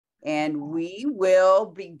and we will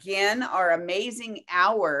begin our amazing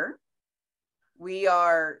hour. We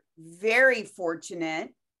are very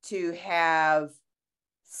fortunate to have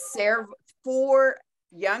 4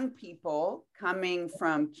 young people coming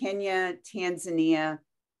from Kenya, Tanzania,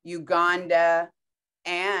 Uganda,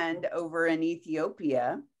 and over in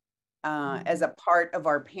Ethiopia as a part of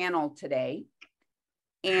our panel today.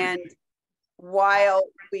 And while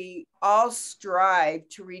we all strive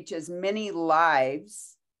to reach as many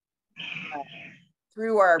lives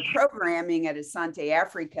through our programming at Asante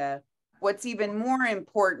Africa, what's even more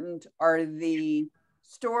important are the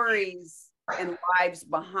stories and lives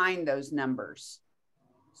behind those numbers.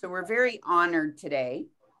 So we're very honored today.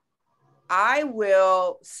 I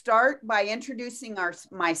will start by introducing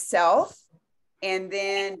myself and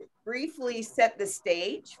then briefly set the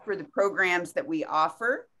stage for the programs that we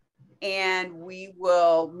offer. And we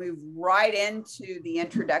will move right into the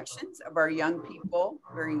introductions of our young people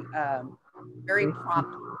very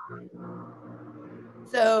promptly.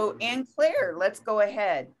 So, Anne Claire, let's go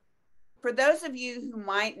ahead. For those of you who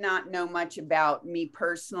might not know much about me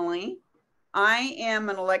personally, I am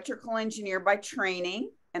an electrical engineer by training,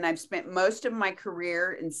 and I've spent most of my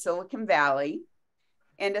career in Silicon Valley.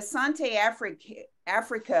 And Asante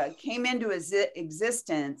Africa came into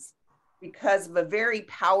existence because of a very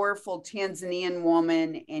powerful Tanzanian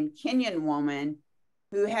woman and Kenyan woman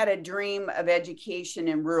who had a dream of education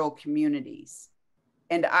in rural communities.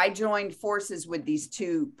 And I joined forces with these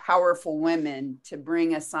 2 powerful women to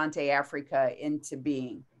bring Asante Africa into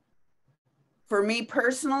being. For me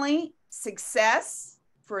personally, success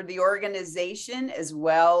for the organization, as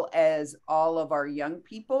well as all of our young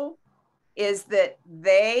people, is that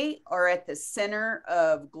they are at the center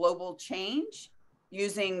of global change,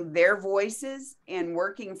 using their voices and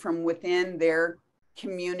working from within their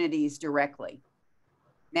communities directly.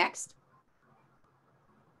 Next.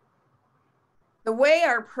 The way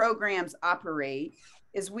our programs operate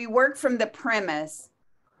is we work from the premise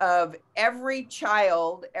of every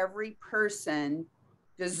child, every person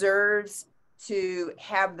deserves to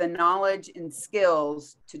have the knowledge and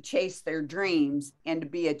skills to chase their dreams and to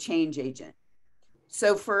be a change agent.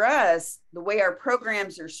 So for us, the way our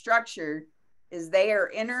programs are structured is they are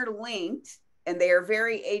interlinked and they are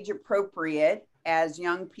very age appropriate as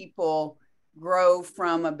young people grow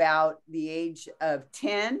from about the age of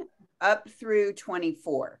 10 up through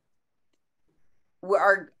 24.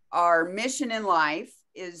 Our mission in life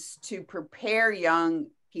is to prepare young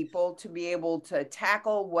people to be able to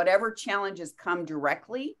tackle whatever challenges come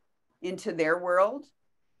directly into their world,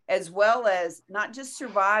 as well as not just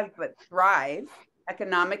survive, but thrive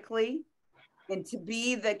economically, and to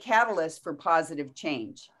be the catalyst for positive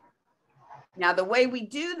change. Now, the way we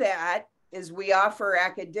do that is we offer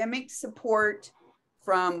academic support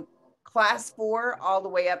from class 4 all the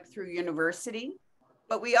way up through university,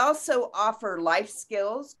 but we also offer life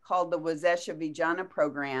skills called the Wezesha Vijana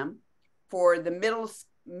program for the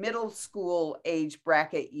middle school age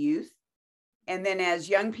bracket youth. And then as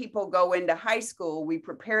young people go into high school, we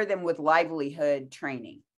prepare them with livelihood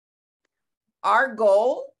training. Our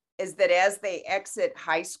goal is that as they exit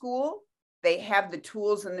high school, they have the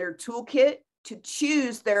tools in their toolkit to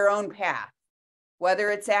choose their own path,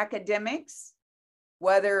 whether it's academics,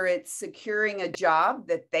 whether it's securing a job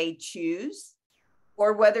that they choose,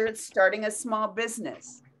 or whether it's starting a small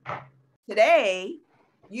business. Today,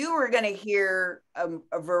 you are going to hear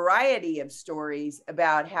a variety of stories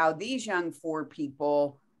about how these young 4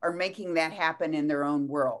 people are making that happen in their own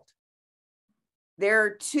world. There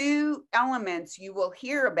are 2 elements you will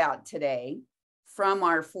hear about today from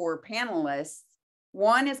our 4 panelists.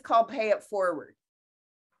 One is called Pay It Forward.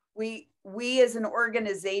 We as an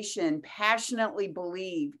organization passionately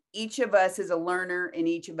believe each of us is a learner and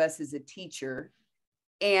each of us is a teacher,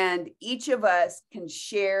 and each of us can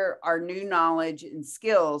share our new knowledge and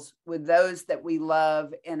skills with those that we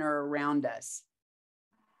love and are around us.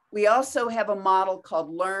 We also have a model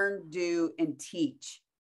called Learn, Do, and Teach.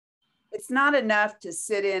 It's not enough to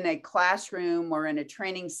sit in a classroom or in a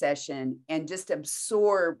training session and just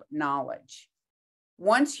absorb knowledge.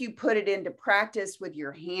 Once you put it into practice with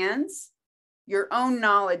your hands, your own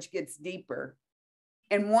knowledge gets deeper.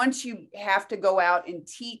 And once you have to go out and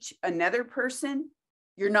teach another person,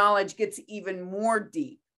 your knowledge gets even more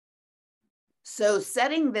deep. So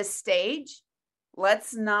setting this stage,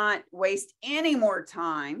 let's not waste any more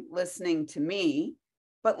time listening to me,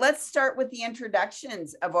 but let's start with the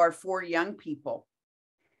introductions of our 4 young people.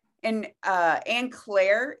 And Anne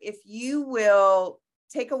Claire, if you will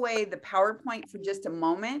take away the PowerPoint for just a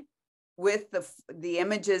moment with the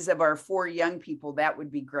images of our 4 young people, that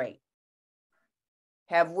would be great.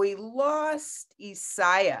 Have we lost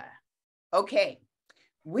Isaiah? Okay,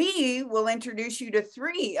 we will introduce you to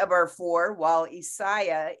 3 of our 4 while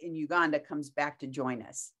Isaiah in Uganda comes back to join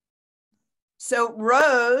us. So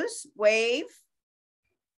Rose, wave.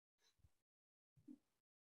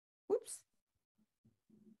 Whoops.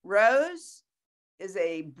 Rose is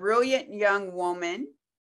a brilliant young woman.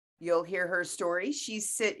 You'll hear her story.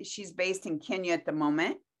 She's based in Kenya at the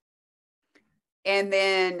moment. And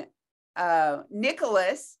then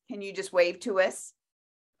Nicholas, can you just wave to us?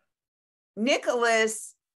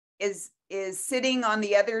 Nicholas is sitting on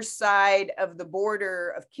the other side of the border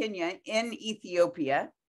of Kenya in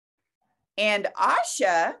Ethiopia. And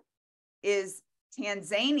Asha is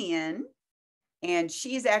Tanzanian, and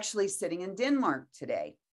she's actually sitting in Denmark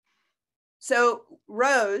today. So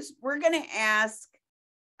Rose, we're going to ask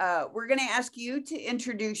you to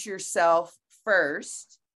introduce yourself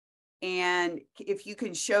first. And if you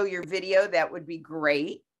can show your video, that would be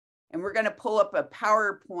great. And we're going to pull up a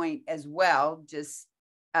PowerPoint as well, just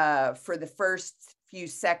for the first few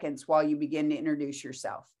seconds while you begin to introduce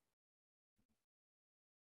yourself.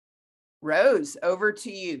 Rose, over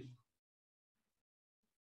to you.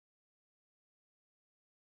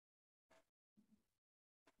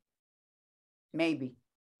 Maybe.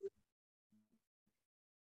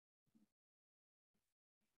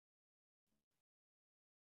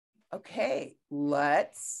 Okay,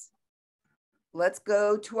 let's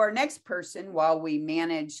go to our next person while we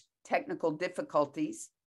manage technical difficulties.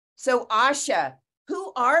 So Asha,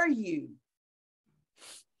 who are you?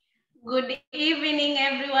 Good evening,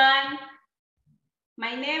 everyone.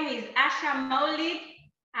 My name is Asha Maulid.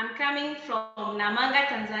 I'm coming from Namanga,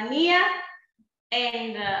 Tanzania,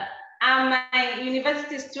 and I'm a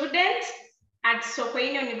university student at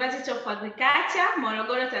Sokoine University of Agriculture,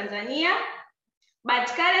 Morogoro, Tanzania. But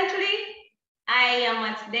currently, I am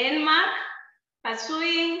at Denmark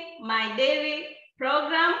pursuing my dairy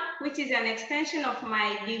program, which is an extension of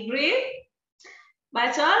my degree.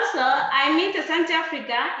 But also, I met Asante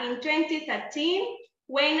Africa in 2013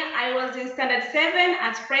 when I was in standard 7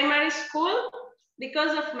 at primary school.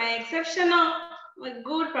 Because of my exceptional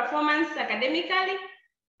good performance academically,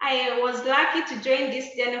 I was lucky to join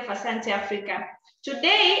this journey of Asante Africa.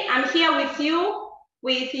 Today, I'm here with you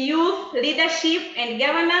with youth leadership and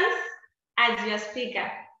governance as your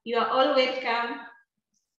speaker. You are all welcome.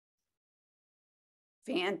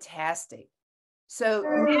 Fantastic. So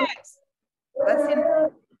next, let's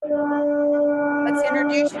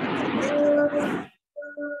introduce you to Nicholas.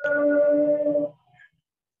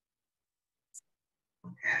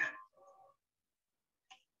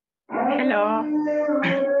 Hello.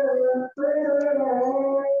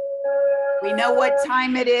 We know what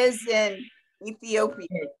time it is in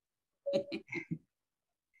Ethiopia.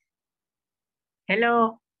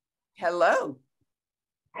 Hello. Hello.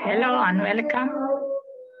 Hello and welcome.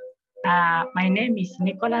 My name is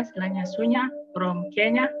Nicholas Lanyasunya from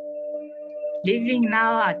Kenya, living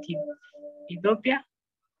now at Ethiopia.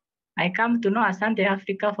 I come to know Asante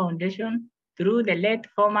Africa Foundation through the late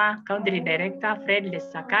former country director, Fred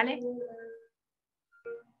Lesakale,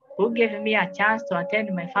 who gave me a chance to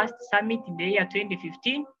attend my first summit in the year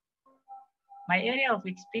 2015. My area of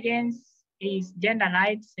experience is gender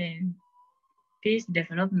rights and peace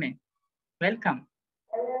development. Welcome.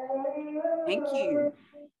 Thank you.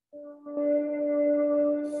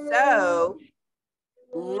 So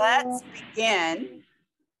let's begin.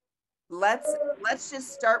 Let's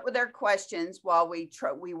just start with our questions while we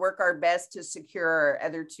work our best to secure our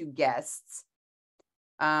other 2 guests.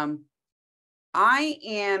 I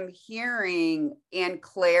am hearing, Anne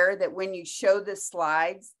Claire, that when you show the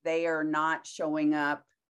slides, they are not showing up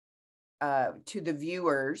to the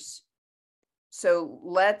viewers. So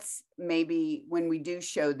let's maybe, when we do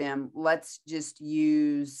show them, let's just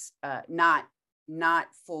use not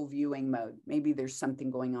full viewing mode. Maybe there's something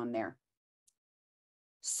going on there.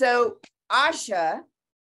 So Asha,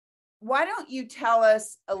 why don't you tell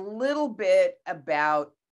us a little bit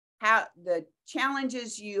about how the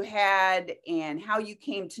challenges you had and how you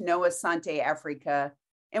came to know Asante Africa,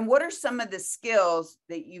 and what are some of the skills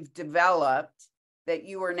that you've developed that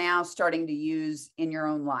you are now starting to use in your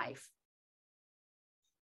own life?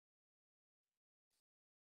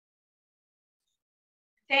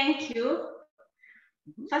 Thank you.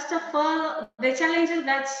 First of all, the challenges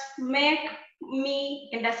that make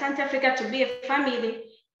me and Asante Africa to be a family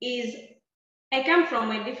is I come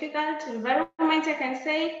from a difficult environment, I can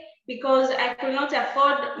say, because I could not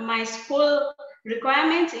afford my school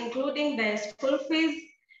requirements, including the school fees,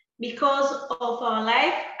 because of our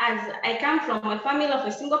life, as I come from a family of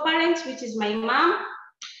a single parent, which is my mom,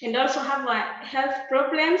 and also have health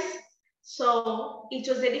problems. So it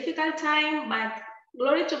was a difficult time, but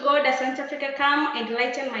glory to God, Asante Africa come and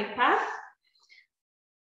lighten my path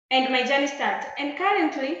and my journey started. And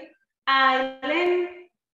currently, I learn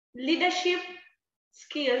leadership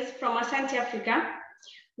skills from Asante Africa,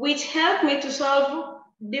 which help me to solve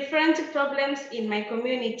different problems in my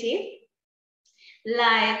community,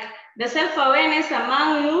 like the self-awareness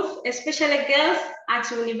among youth, especially girls at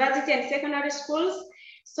university and secondary schools,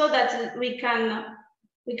 so that we can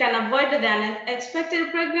avoid the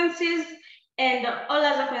unexpected pregnancies and all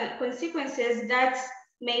other consequences that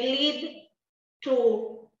may lead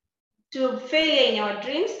to failure in our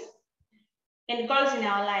dreams and goals in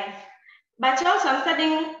our life. But also I'm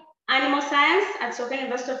studying animal science at Sokoine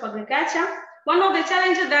University of Agriculture. One of the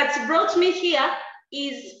challenges that brought me here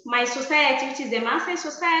is my society, which is a Maasai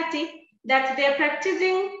society, that they're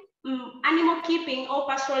practicing animal keeping or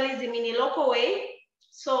pastoralism in a local way.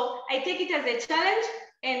 So I take it as a challenge.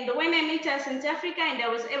 And when I meet Asante Africa and I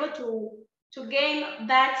was able to gain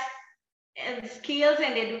that skills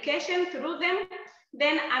and education through them,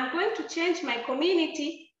 then I'm going to change my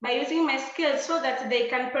community by using my skills so that they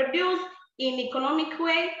can produce in economic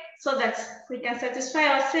way so that we can satisfy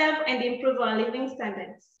ourselves and improve our living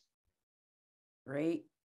standards. Great.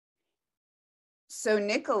 So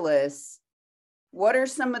Nicholas, what are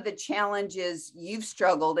some of the challenges you've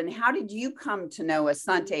struggled and how did you come to know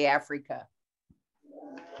Asante Africa?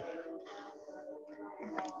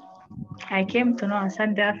 I came to know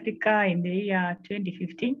Asante Africa in the year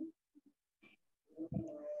 2015.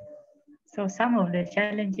 So some of the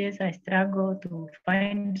challenges I struggle to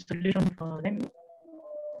find solution for them.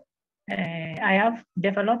 I have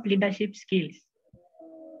developed leadership skills.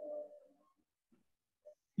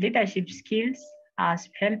 Leadership skills has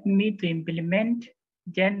helped me to implement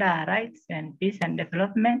gender rights and peace and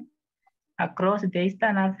development across the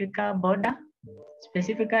Eastern Africa border,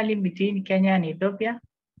 specifically between Kenya and Ethiopia,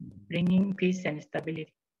 bringing peace and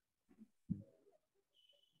stability.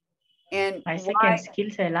 And my second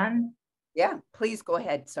skills I learned. Yeah, please go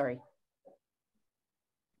ahead. Sorry.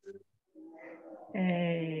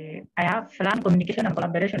 I have learned communication and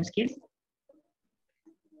collaboration skills,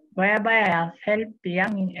 whereby I have helped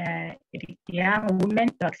young women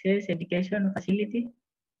to access education facility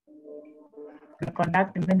and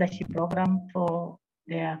conduct a mentorship program for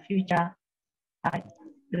their future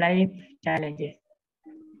life challenges.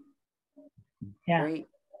 Yeah. Great.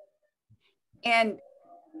 And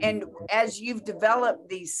as you've developed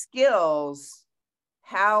these skills,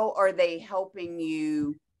 how are they helping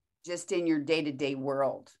you just in your day-to-day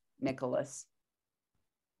world, Nicholas?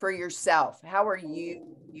 For yourself, how are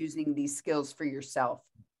you using these skills for yourself?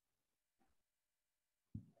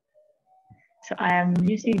 So I am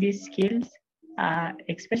using these skills,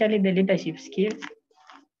 especially the leadership skills,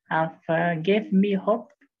 have gave me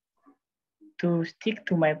hope to stick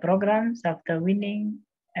to my programs after winning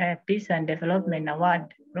a Peace and Development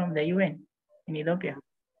Award from the UN in Ethiopia.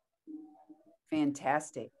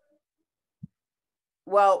 Fantastic.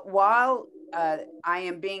 Well, while I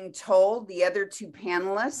am being told the other two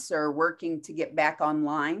panelists are working to get back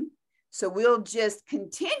online, so we'll just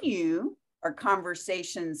continue our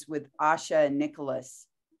conversations with Asha and Nicholas.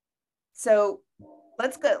 So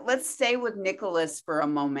let's stay with Nicholas for a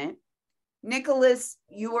moment. Nicholas,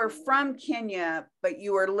 you are from Kenya, but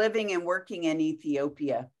you are living and working in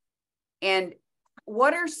Ethiopia. And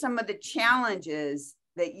what are some of the challenges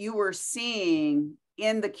that you were seeing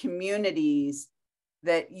in the communities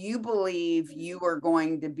that you believe you are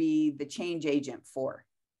going to be the change agent for,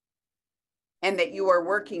 and that you are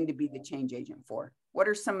working to be the change agent for? What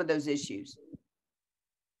are some of those issues?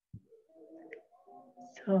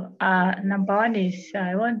 So number one is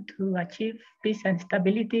I want to achieve peace and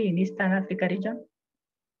stability in Eastern Africa region,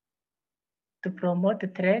 to promote the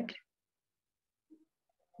trade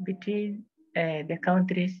between the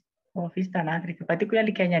countries of Eastern Africa,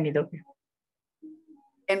 particularly Kenya and Ethiopia.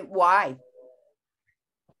 And why?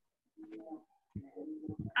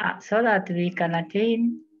 So that we can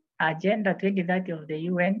attain Agenda 2030 of the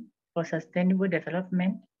UN for sustainable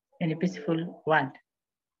development in a peaceful world.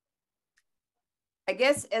 I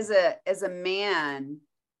guess as a man,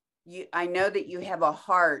 I know that you have a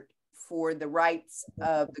heart for the rights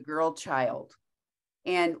of the girl child.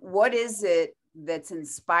 And what is it that's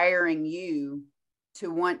inspiring you to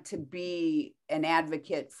want to be an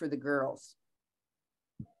advocate for the girls?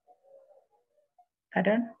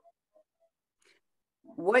 Pardon?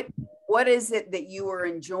 What is it that you are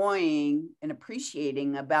enjoying and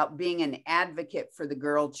appreciating about being an advocate for the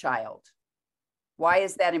girl child? Why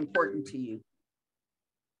is that important to you?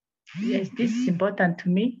 Yes, this is important to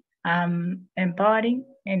me. Empowering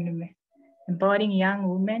young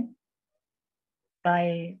women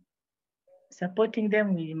by supporting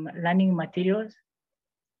them with learning materials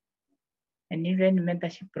and even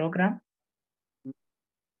mentorship program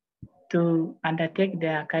to undertake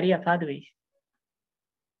their career pathways.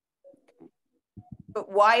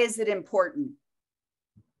 But why is it important?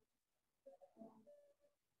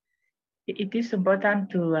 It is important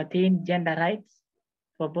to attain gender rights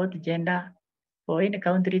for both gender for any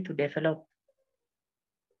country to develop.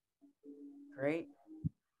 Great.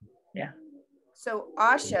 Yeah. So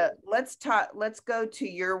Asha, let's go to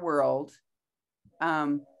your world.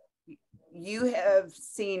 You have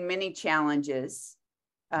seen many challenges.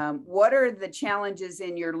 What are the challenges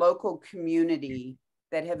in your local community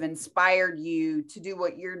that have inspired you to do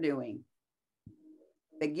what you're doing,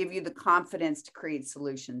 that give you the confidence to create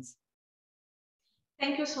solutions?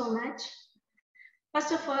 Thank you so much.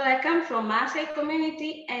 First of all, I come from Maasai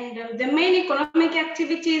community, and the main economic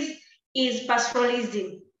activities is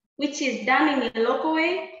pastoralism, which is done in a local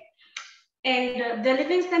way. And the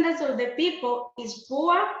living standards of the people is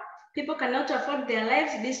poor. People cannot afford their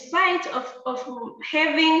lives despite of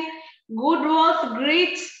having good wealth,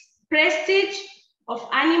 great prestige of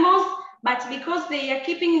animals. But because they are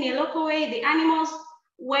keeping in a local way, the animals,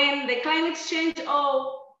 when the climate change,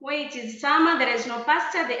 or when it is summer, there is no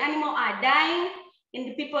pasture, the animals are dying, and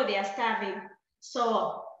the people, they are starving.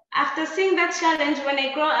 So after seeing that challenge, when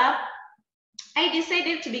I grow up, I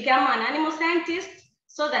decided to become an animal scientist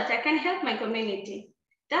so that I can help my community.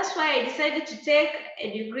 That's why I decided to take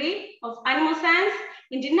a degree of animal science.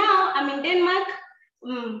 And now I'm in Denmark,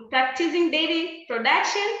 practicing dairy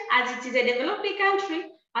production. As it is a developing country,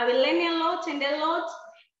 I will learn a lot,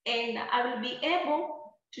 and I will be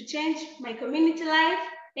able to change my community life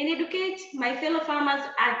and educate my fellow farmers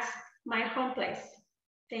at my home place.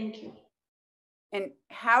 Thank you. And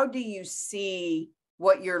how do you see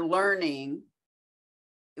what you're learning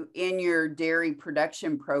in your dairy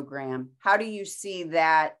production program? How do you see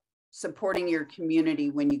that supporting your community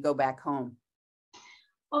when you go back home?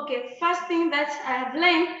 Okay, first thing that I have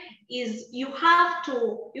learned is you have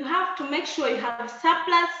to make sure you have a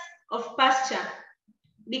surplus of pasture,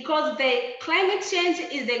 because the climate change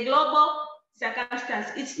is a global circumstance.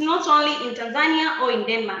 It's not only in Tanzania or in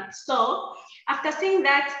Denmark. So after seeing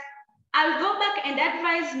that, I'll go back and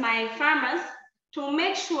advise my farmers to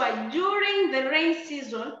make sure during the rain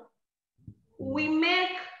season, we make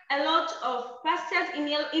a lot of pastures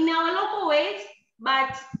in our local ways,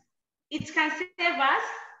 but it can save us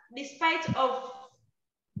despite of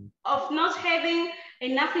not having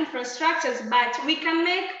enough infrastructures. But we can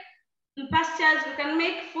make pastures, we can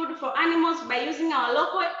make food for animals by using our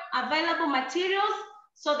local available materials,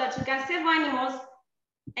 so that we can save animals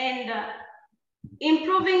and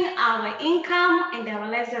improving our income and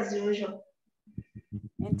our lives as usual.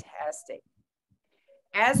 Fantastic.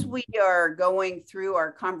 As we are going through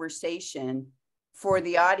our conversation, for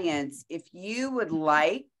the audience, if you would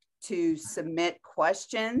like to submit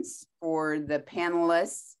questions for the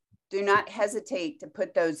panelists, do not hesitate to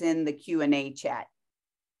put those in the Q&A chat.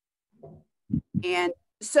 And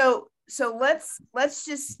so let's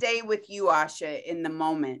just stay with you, Asha, in the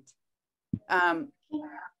moment. The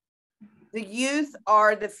youth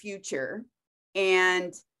are the future,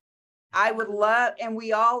 and I would love, and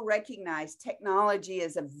we all recognize technology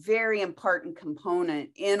is a very important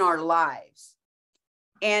component in our lives.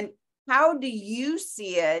 And how do you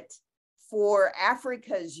see it for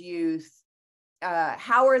Africa's youth?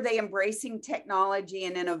 How are they embracing technology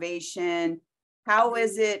and innovation? How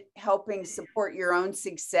is it helping support your own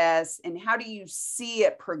success? And how do you see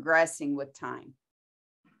it progressing with time?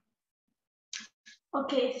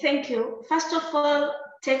 Okay, thank you. First of all,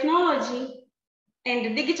 technology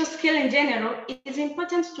and digital skill in general is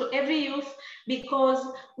important to every youth, because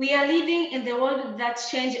we are living in the world that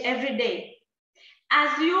changes every day.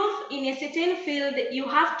 As youth in a certain field, you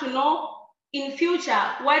have to know in future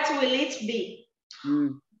what will it be,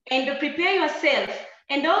 and prepare yourself.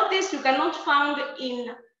 And all this you cannot find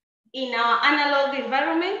in our analog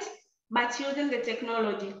environment, but using the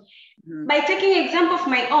technology. By taking an example of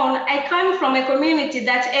my own, I come from a community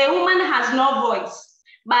that a woman has no voice,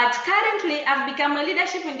 but currently I've become a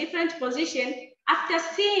leadership in different positions after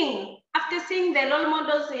seeing the role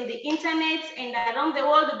models in the internet and around the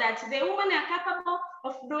world, that the women are capable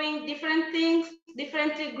of doing different things,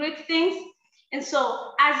 different great things. And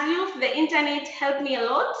so as youth, the internet helped me a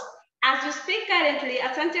lot. As you speak currently,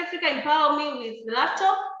 Asante Africa empowered me with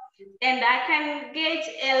laptop, and I can get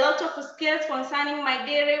a lot of skills concerning my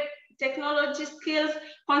dairy technology skills,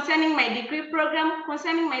 concerning my degree program,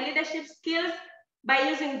 concerning my leadership skills by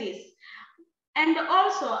using this. And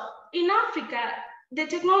also in Africa, the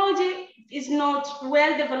technology is not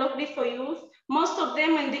well developed for youth. most of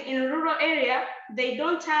them in rural area, they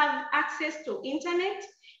don't have access to internet.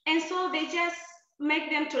 And so they just make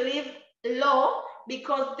them to live low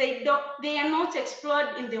because they are not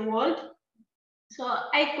explored in the world. So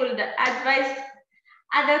I could advise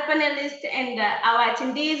other panelists and our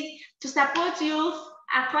attendees to support youth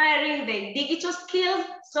acquiring the digital skills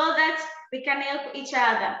so that we can help each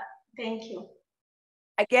other. Thank you.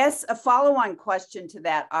 I guess a follow-on question to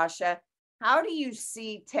that, Asha, how do you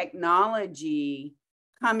see technology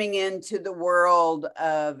coming into the world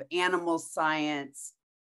of animal science,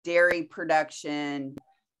 dairy production,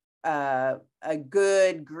 a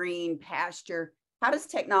good green pasture? How does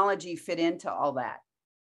technology fit into all that?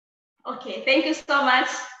 Okay, thank you so much.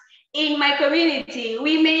 In my community,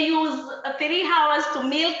 we may use 3 hours to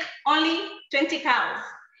milk only 20 cows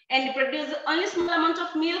and produce only small amount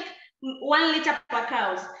of milk, 1 liter per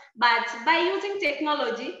cow. But by using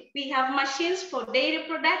technology, we have machines for dairy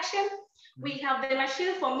production. We have the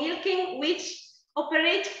machine for milking, which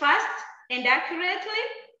operate fast and accurately,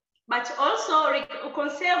 but also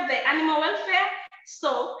conserve the animal welfare.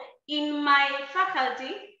 So in my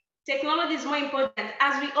faculty, technology is more important.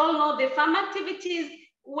 As we all know, the farm activities,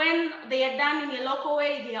 when they are done in a local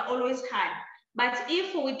way, they are always hard. But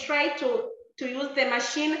if we try to use the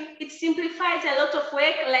machine, it simplifies a lot of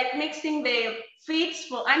work, like mixing the feeds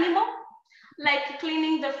for animal, like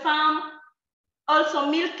cleaning the farm, also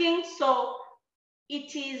milking. So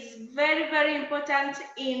it is very, very important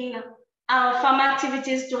in our farm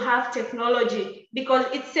activities to have technology because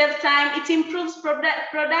it saves time, it improves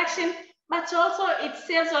production, but also it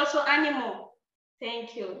saves also animal.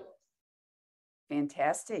 Thank you.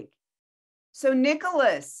 Fantastic. So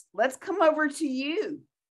Nicholas, let's come over to you.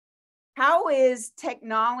 How is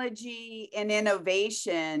technology and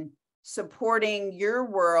innovation supporting your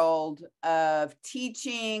world of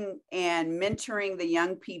teaching and mentoring the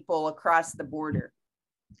young people across the border?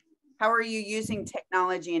 How are you using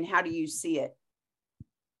technology and how do you see it?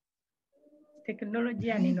 Technology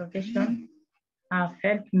and innovation have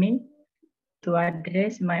helped me to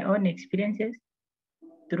address my own experiences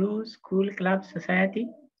through school club society,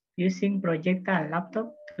 using projector and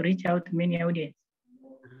laptop to reach out to many audience.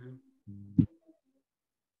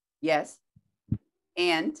 Yes.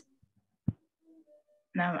 And?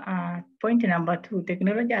 Now, point number 2,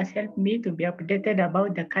 technology has helped me to be updated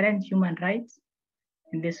about the current human rights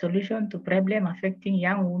and the solution to problems affecting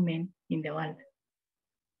young women in the world.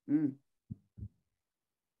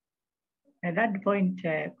 At that point,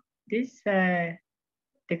 this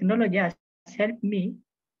technology has helped me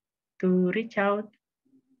to reach out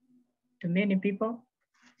to many people,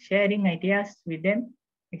 sharing ideas with them,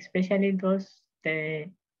 especially those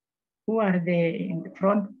who are the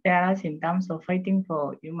front bearers in terms of fighting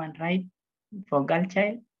for human rights for girl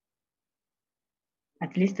child,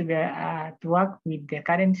 at least to work with the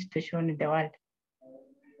current situation in the world.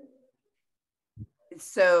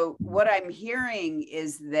 So what I'm hearing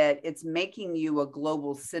is that it's making you a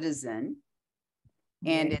global citizen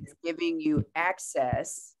and it's giving you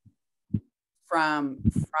access from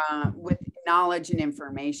with knowledge and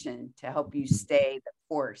information to help you stay the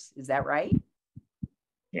course. Is that right?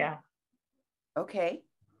 Yeah. Okay.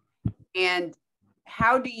 And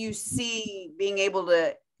how do you see being able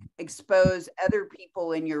to expose other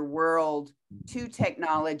people in your world to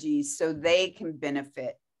technology so they can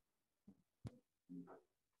benefit?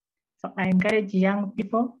 So I encourage young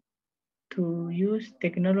people to use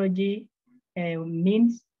technology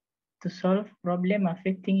means to solve problems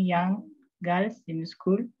affecting young girls in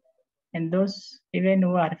school and those even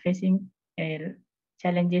who are facing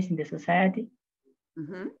challenges in the society.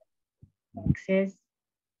 Access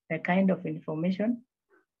the kind of information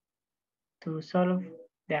to solve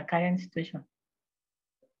their current situation.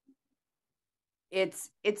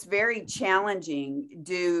 It's very challenging.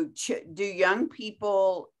 Do young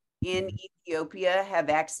people in Ethiopia have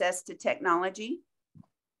access to technology?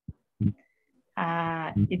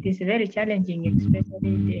 It is very challenging,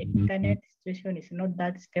 especially the internet situation is not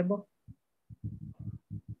that stable.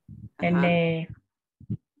 And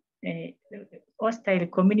hostile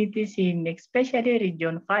communities in especially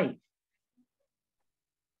region 5.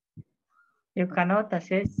 You cannot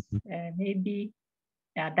assess maybe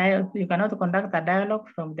you cannot conduct a dialogue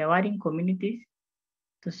from the warring communities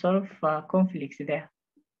to solve conflicts there.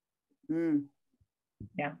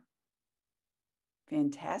 Yeah.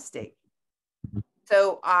 Fantastic.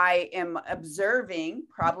 So I am observing,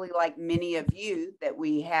 probably like many of you, that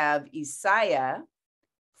we have Isaiah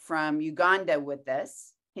from Uganda with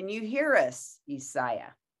us. Can you hear us,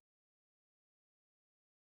 Isaiah?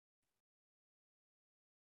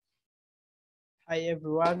 Hi,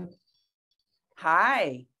 everyone.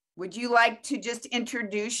 Hi. would you like to just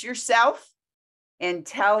introduce yourself and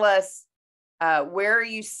tell us where are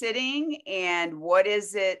you sitting and what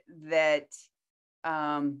is it that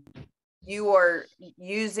you are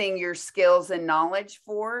using your skills and knowledge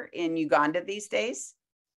for in Uganda these days?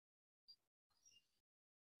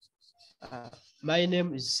 My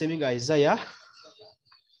name is Seminga Isaiah,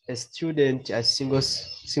 a student at single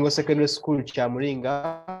secondary school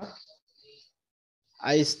Chamuringa.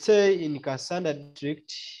 I stay in Kasanda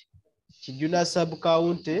district, Chijuna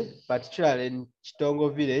sub-county, particularly in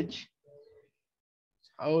Chitongo village.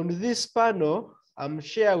 On this panel, I'm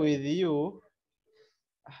sharing with you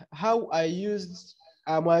how I'm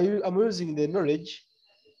using the knowledge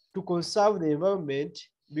to conserve the environment,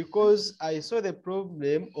 because I saw the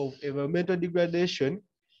problem of environmental degradation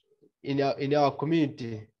in our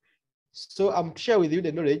community. So I'm sharing with you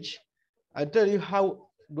the knowledge and tell you how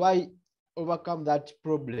do I overcome that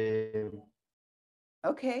problem.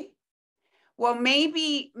 Okay. Well,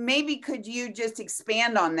 maybe could you just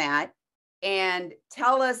expand on that and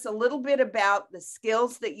tell us a little bit about the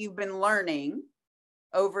skills that you've been learning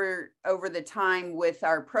over the time with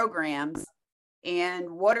our programs, and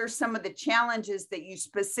what are some of the challenges that you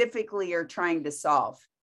specifically are trying to solve?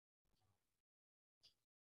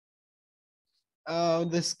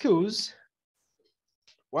 The skills,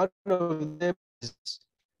 one of them is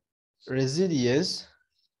resilience.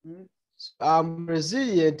 Mm-hmm. So I'm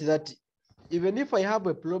resilient that even if I have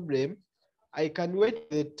a problem, I can wait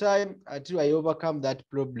the time until I overcome that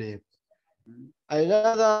problem. Mm-hmm.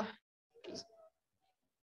 Another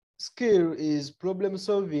skill is problem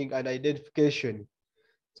solving and identification.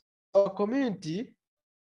 Our community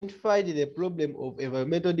identified the problem of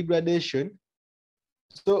environmental degradation.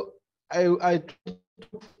 So I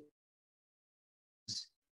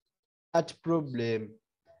that problem.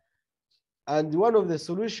 And one of the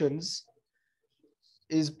solutions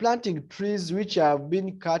is planting trees which have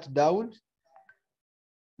been cut down,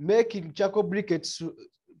 making charcoal briquettes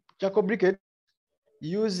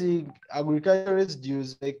using agricultural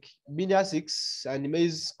residues like mineral 6 and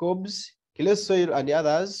maize cobs, clay soil, and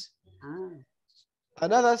others.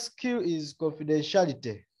 Another skill is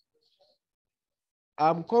confidentiality.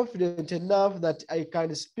 I'm confident enough that I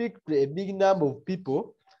can speak to a big number of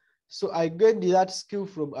people, so I gained that skill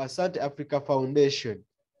from Asante Africa Foundation.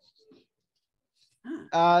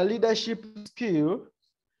 Leadership skill,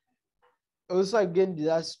 also I gained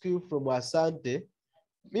that skill from Asante.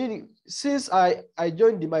 Meaning, since I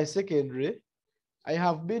joined my secondary, I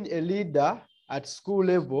have been a leader at school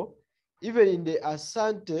level, even in the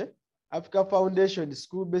Asante Africa Foundation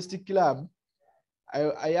School-Based Club.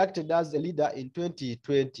 I acted as a leader in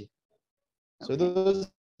 2020. Okay. So those are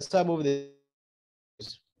some of the.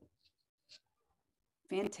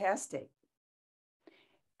 Fantastic.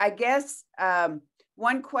 I guess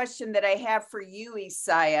one question that I have for you,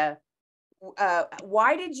 Isaiah,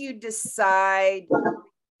 why did you decide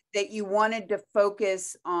that you wanted to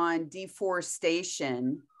focus on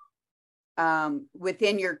deforestation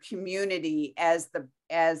within your community as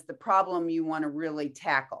the problem you want to really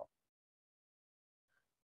tackle?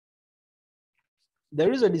 The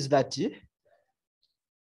reason is that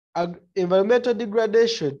environmental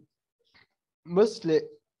degradation, mostly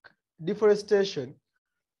deforestation,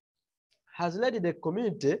 has led the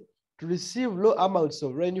community to receive low amounts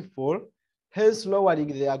of rainfall, hence lowering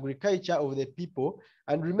the agriculture of the people.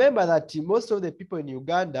 And remember that most of the people in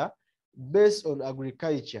Uganda based on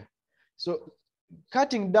agriculture. So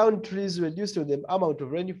cutting down trees reduced the amount of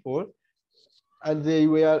rainfall, and they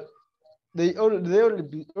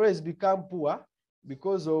always become poor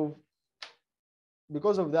because of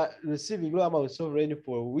that receiving low amounts of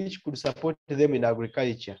rainfall, which could support them in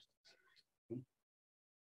agriculture.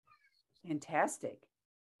 Fantastic.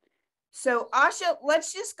 So Asha,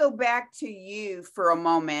 let's just go back to you for a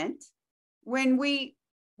moment. When we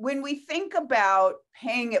think about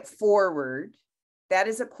paying it forward, that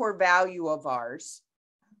is a core value of ours.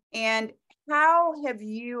 And how have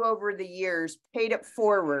you over the years paid it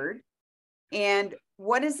forward? And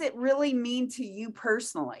what does it really mean to you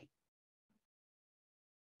personally?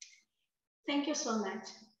 Thank you so much.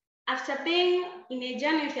 After being in a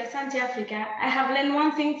journey with Asante Africa, I have learned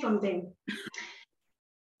one thing from them.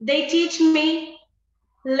 They teach me,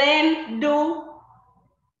 learn, do,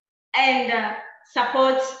 and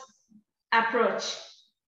support approach.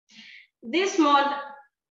 This mode,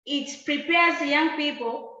 it prepares young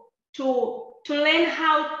people to learn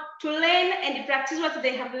how to learn and practice what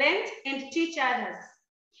they have learned and teach others.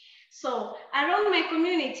 So around my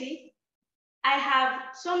community, I have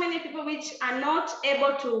so many people which are not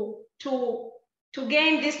able to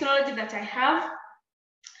gain this knowledge that I have.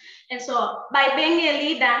 And so by being a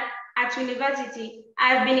leader at university,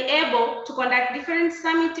 I've been able to conduct different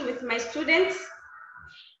summits with my students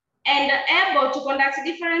and able to conduct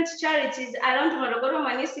different charities around Morogoro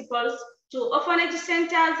municipals to orphanage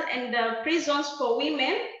centers and prisons for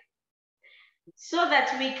women, so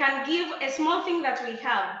that we can give a small thing that we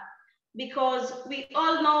have, because we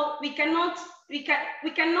all know we cannot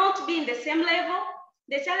be in the same level.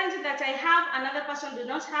 The challenge that I have, another person do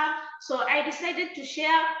not have. So I decided to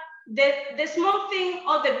share the small thing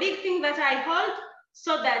or the big thing that I hold,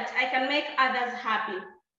 so that I can make others happy.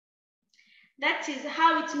 That is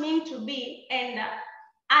how it means to be. And as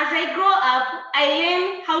I grow up, I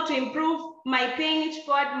learn how to improve my paying it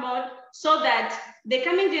forward mode, so that the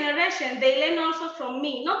coming generation, they learn also from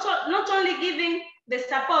me, not only giving the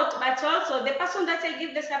support, but also the person that I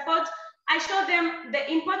give the support, I show them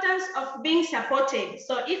the importance of being supported.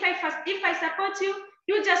 So if I support you,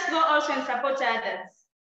 you just go also and support others,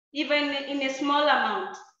 even in a small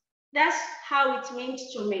amount. That's how it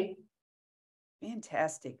means to me.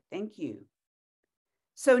 Fantastic. Thank you.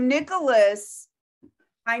 So Nicholas,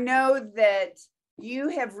 I know that you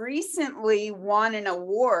have recently won an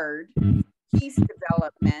award, Peace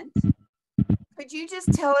Development. Could you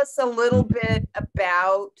just tell us a little bit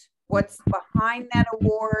about what's behind that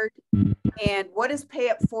award, and what does Pay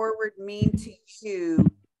It Forward mean to you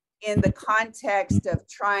in the context of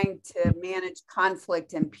trying to manage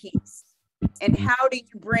conflict and peace? And how do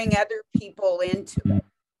you bring other people into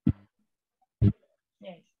it?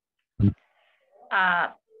 Yes.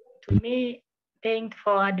 To me, paying it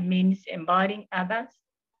forward means empowering others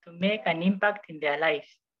to make an impact in their lives.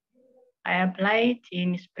 I apply it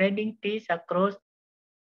in spreading peace across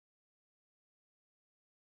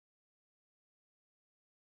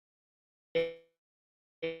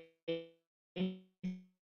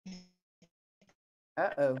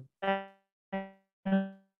Uh-oh.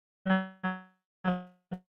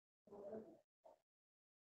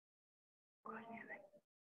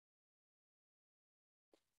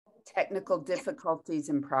 Technical difficulties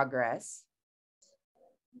in progress.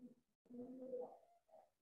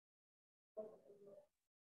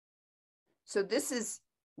 So this is,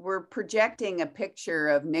 we're projecting a picture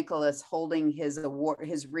of Nicholas holding his award,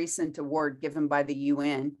 his recent award given by the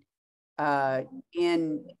UN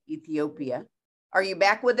in Ethiopia. Are you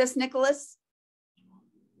back with us, Nicholas?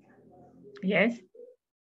 Yes.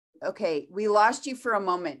 Okay, we lost you for a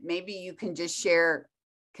moment. Maybe you can just share,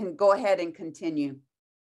 can go ahead and continue.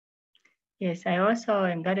 Yes, I also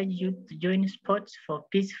encourage you to join Sports for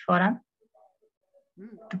Peace Forum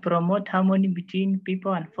to promote harmony between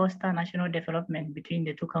people and foster national development between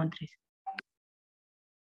the two countries.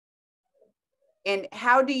 And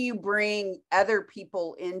how do you bring other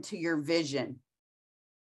people into your vision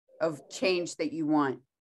of change that you want?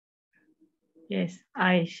 Yes,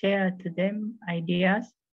 I share to them ideas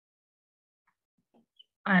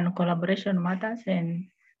and collaboration matters, and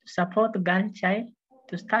to support the girl child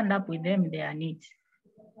to stand up with them their needs.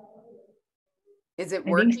 Is it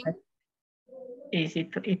working?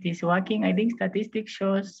 It is working. I think statistics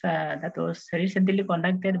shows that was recently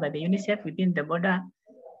conducted by the UNICEF within the border.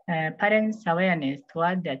 Parents' awareness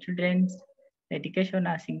toward their children's education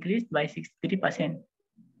has increased by 63%.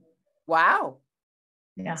 Wow.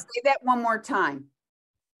 Yeah. Say that one more time.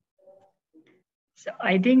 So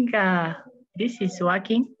I think this is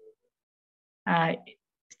working.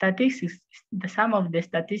 Statistics, some of the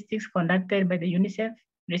statistics conducted by the UNICEF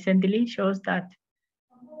recently shows that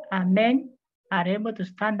men are able to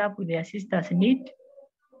stand up with their sisters' need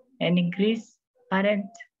and increase parent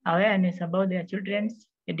awareness about their children's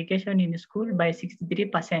education in school by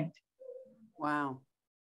 63%. Wow.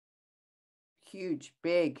 Huge,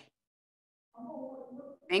 big.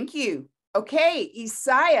 Thank you. Okay,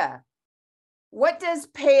 Isaiah, what does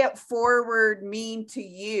Pay It Forward mean to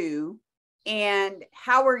you? And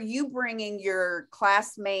how are you bringing your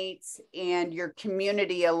classmates and your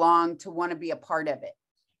community along to want to be a part of it?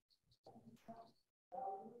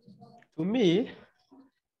 To me,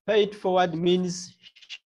 Pay It Forward means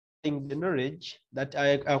sharing the knowledge that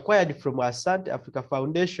I acquired from Asante Africa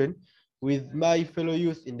Foundation with my fellow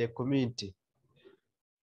youth in the community.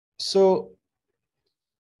 So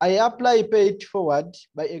I apply Pay It Forward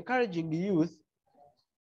by encouraging the youth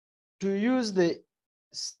to use the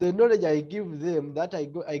knowledge I give them that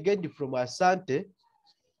I gained from Asante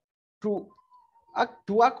to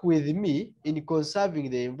work with me in conserving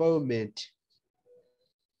the environment.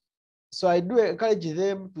 So I do encourage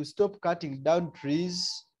them to stop cutting down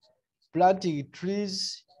trees, planting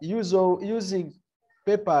trees, using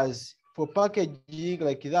papers for packaging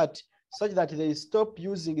like that, such that they stop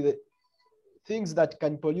using the things that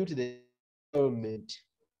can pollute the environment.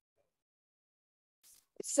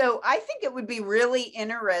 So I think it would be really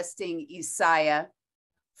interesting, Isaiah,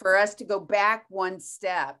 for us to go back one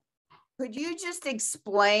step. Could you just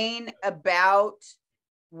explain about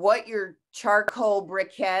what your charcoal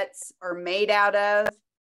briquettes are made out of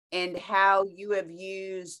and how you have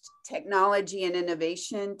used technology and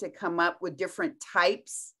innovation to come up with different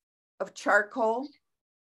types of charcoal?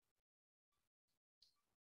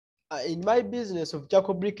 In my business of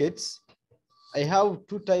charcoal briquettes, I have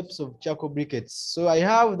two types of charcoal briquettes. So I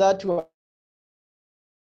have that one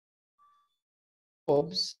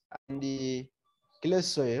and the clay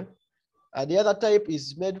soil, and the other type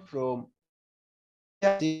is made from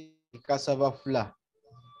cassava flour.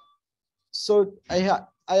 So I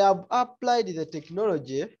have applied the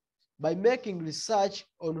technology by making research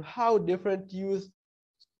on how different youth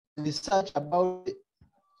research about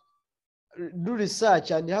do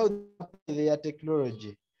research and how they apply their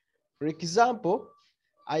technology. For example,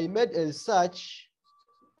 I made a research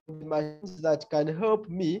on the machines that can help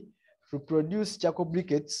me to produce charcoal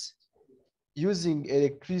briquettes using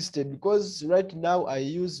electricity, because right now I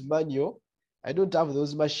use manual. I don't have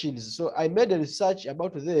those machines. So I made a research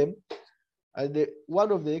about them. And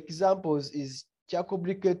one of the examples is charcoal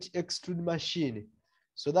briquette extrude machine.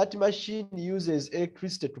 So that machine uses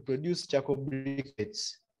electricity to produce charcoal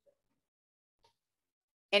briquettes.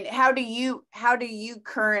 And how do you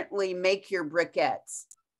currently make your briquettes?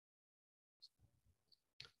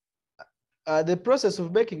 The process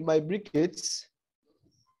of making my briquettes,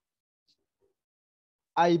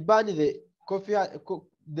 I burn the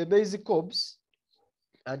maize cobs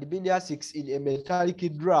and bean husks in a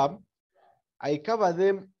metallic drum. I cover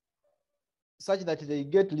them such that they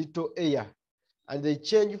get little air and they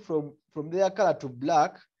change from their color to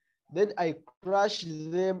black. Then I crush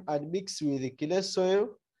them and mix with the clay soil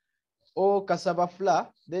or cassava flour.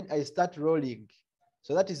 Then I start rolling.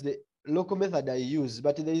 So that is the local method I use.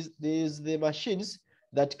 But there is the machines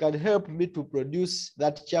that can help me to produce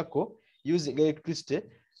that charcoal using electricity.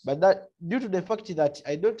 But that, due to the fact that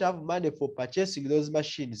I don't have money for purchasing those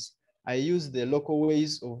machines, I use the local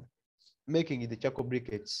ways of making the charcoal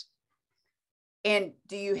briquettes. And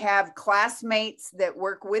do you have classmates that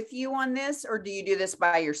work with you on this, or do you do this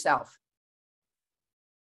by yourself?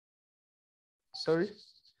 Sorry?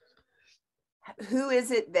 Who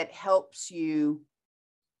is it that helps you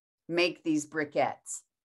make these briquettes?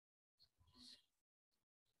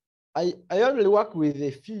 I only work with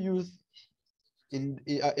a few youth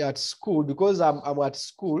at school, because I'm at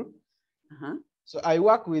school. So I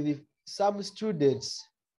work with some students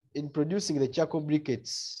in producing the charcoal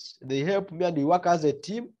briquettes. They help me and we work as a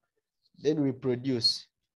team, then we produce.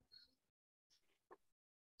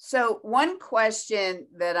 So one question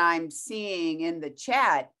that I'm seeing in the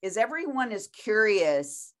chat is everyone is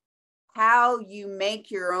curious how you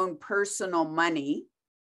make your own personal money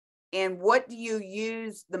and what do you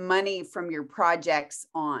use the money from your projects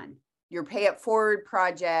on, your pay it forward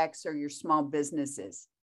projects or your small businesses.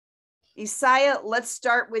 Isaiah, let's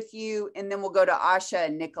start with you and then we'll go to Asha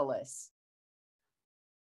and Nicholas.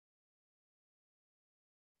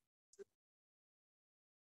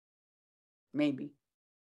 Maybe.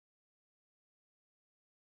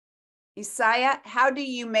 Isaiah,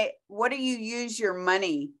 what do you use your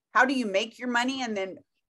money? How do you make your money? And then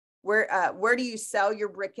where do you sell your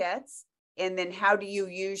briquettes? And then how do you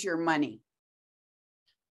use your money?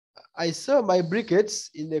 I sell my briquettes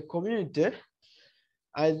in the community,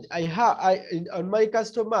 and on my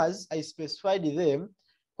customers, I specified them,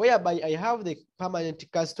 whereby I have the permanent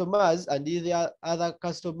customers and the other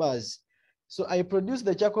customers. So I produce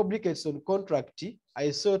the charcoal briquettes on contract.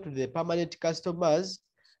 I sell to the permanent customers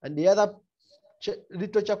and the other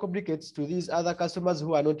little charcoal briquettes to these other customers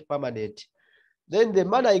who are not permanent. Then the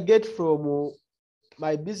money I get from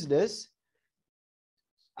my business,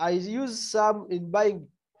 I use some in buying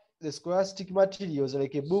the scholastic materials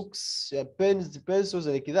like books, pens, pencils,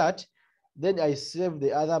 like that. Then I save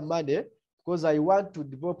the other money because I want to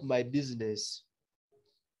develop my business.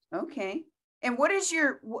 Okay. And what is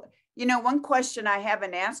one question I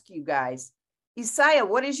haven't asked you guys, Isaiah,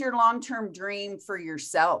 what is your long-term dream for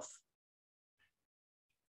yourself?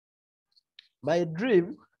 My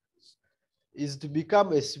dream is to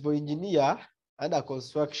become a civil engineer under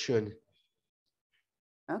construction.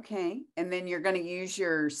 Okay. And then you're going to use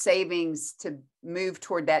your savings to move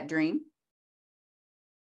toward that dream?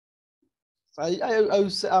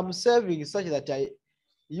 I'm saving such that I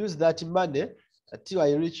use that money until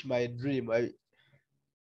I reach my dream.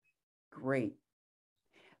 Great.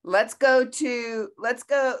 Let's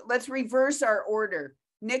reverse our order.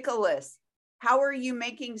 Nicholas, how are you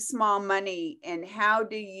making small money and how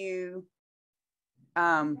do you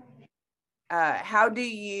how do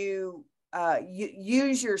you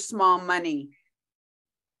use your small money?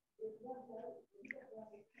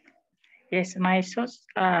 Yes, my source,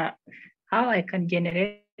 how I can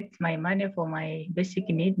generate my money for my basic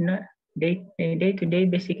need, day-to-day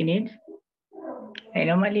basic need. I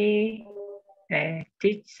normally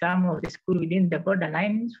teach some of the school within the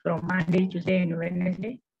borderlines from Monday, Tuesday, and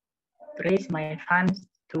Wednesday to raise my funds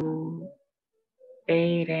to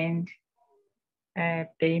pay rent,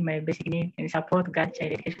 pay my basic needs, and support girl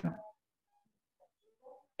child education.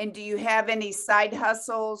 And do you have any side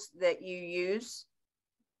hustles that you use?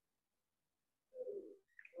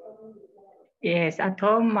 Yes, at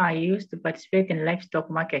home I used to participate in livestock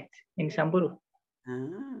market in Samburu.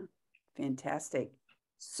 Ah, fantastic.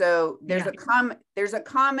 So there's a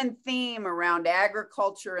common theme around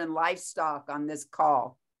agriculture and livestock on this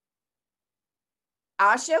call.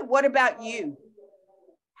 Asha, what about you?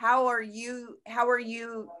 How are you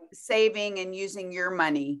saving and using your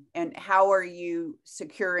money, and how are you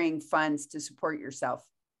securing funds to support yourself?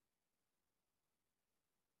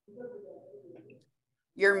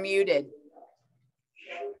 You're muted.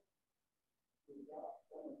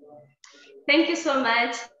 Thank you so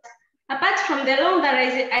much. Apart from the loan that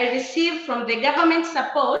I received from the government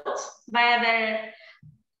support via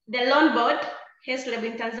the loan board, HESLB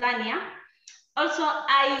in Tanzania, also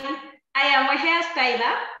I am a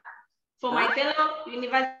hairstyler for my fellow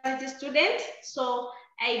university students. So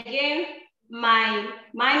I gain my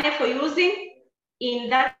money for using in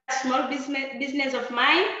that small business of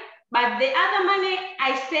mine, but the other money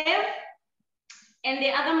I save, and the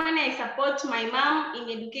other money I support my mom in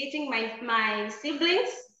educating my siblings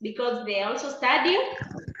because they're also studying.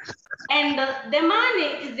 And the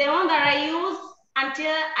money is the one that I use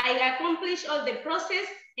until I accomplish all the process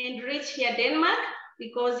and reach here Denmark,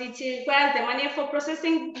 because it requires the money for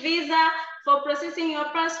processing visa, for processing your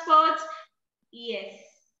passport. Yes.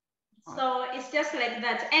 So it's just like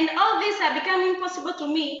that. And all these are becoming possible to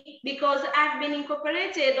me because I've been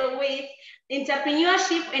incorporated with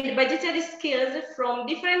entrepreneurship and budgetary skills from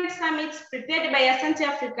different summits prepared by Asante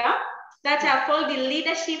Africa that are called the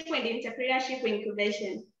Leadership and Entrepreneurship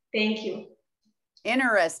Incubation. Thank you.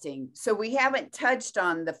 Interesting. So we haven't touched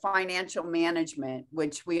on the financial management,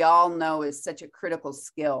 which we all know is such a critical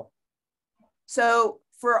skill. So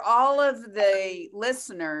for all of the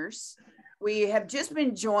listeners, we have just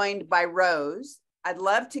been joined by Rose. I'd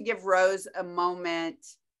love to give Rose a moment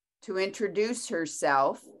to introduce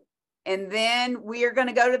herself. And then we are going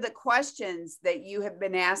to go to the questions that you have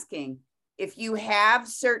been asking. If you have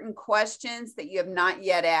certain questions that you have not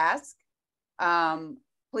yet asked,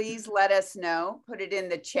 please let us know, put it in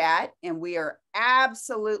the chat, and we are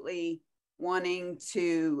absolutely wanting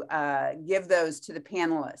to give those to the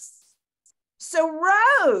panelists. So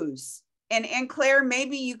Rose, and Claire,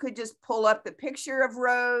 maybe you could just pull up the picture of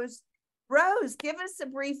Rose. Rose, give us a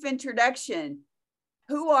brief introduction.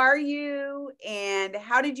 Who are you, and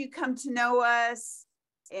how did you come to know us,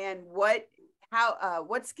 and what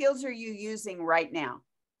skills are you using right now?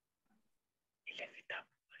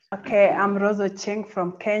 Okay, I'm Rose Ocheng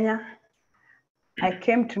from Kenya. I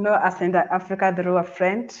came to know Asante Africa through a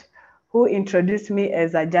friend who introduced me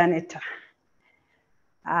as a janitor.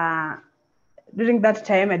 During that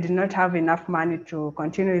time, I did not have enough money to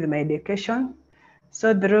continue with my education.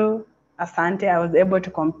 So through Asante, I was able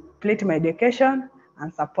to complete my education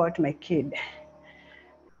and support my kid.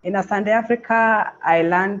 In Asante Africa,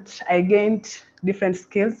 I gained different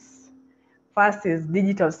skills. First is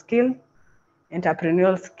digital skill,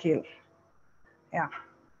 entrepreneurial skill. Yeah.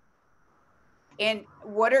 And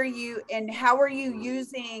how are you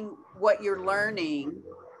using what you're learning?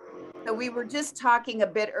 So we were just talking a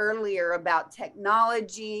bit earlier about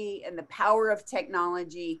technology and the power of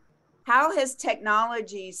technology. How has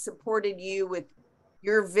technology supported you with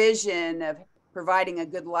your vision of providing a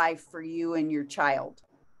good life for you and your child?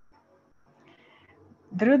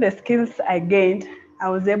 Through the skills I gained, I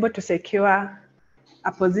was able to secure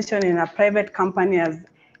a position in a private company as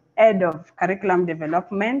head of curriculum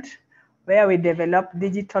development, where we develop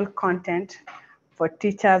digital content for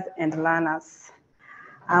teachers and learners.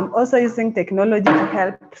 I'm also using technology to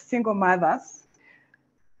help single mothers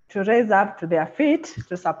to raise up to their feet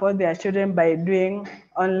to support their children by doing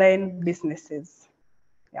online businesses.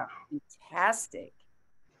 Yeah. Fantastic.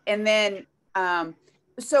 And then,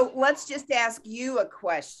 so let's just ask you a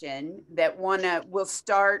question that we'll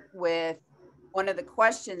start with one of the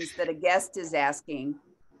questions that a guest is asking.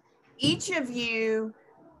 Each of you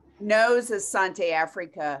knows Asante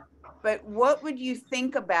Africa, but what would you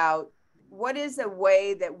think about, what is a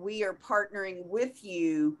way that we are partnering with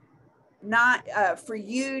you, not for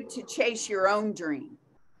you to chase your own dream?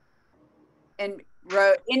 And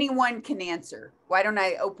anyone can answer. Why don't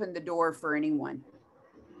I open the door for anyone?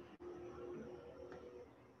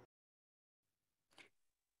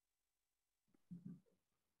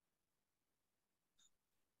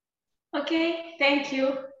 Okay, thank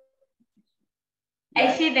you.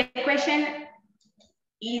 Yes. I see the question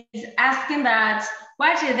is asking that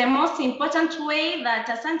what is the most important way that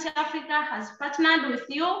Asante Africa has partnered with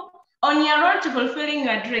you on your road to fulfilling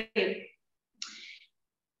your dream?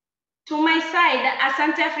 To my side,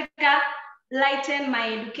 Asante Africa lightened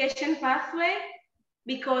my education pathway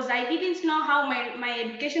because I didn't know how my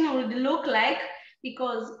education would look like,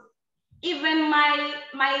 because even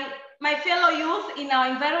my fellow youth in our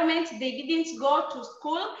environment, they didn't go to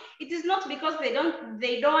school. It is not because they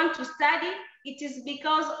don't want to study. It is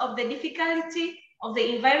because of the difficulty of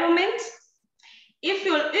the environment. If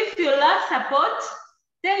you lack support,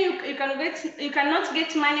 then you cannot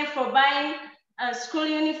get money for buying a school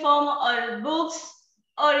uniform or books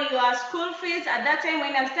or your school fees. At that time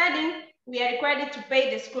when I'm studying, we are required to pay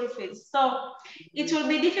the school fees. So it will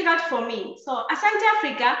be difficult for me. So Asante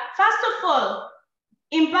Africa, first of all,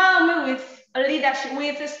 empower me with leadership,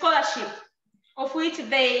 with a scholarship, of which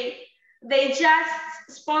they just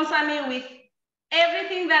sponsor me with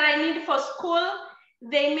everything that I need for school.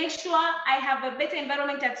 They make sure I have a better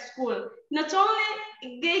environment at school. Not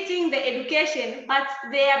only getting the education, but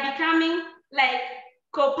they are becoming like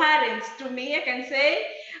co-parents to me, I can say,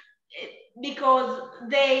 because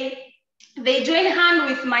they join hand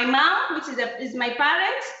with my mom, which is my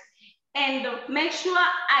parent, and make sure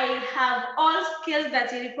I have all skills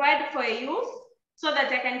that are required for a youth, so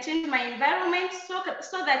that I can change my environment, so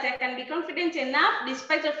that I can be confident enough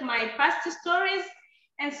despite of my past stories.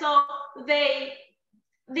 And so they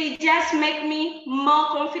just make me more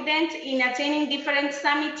confident in attaining different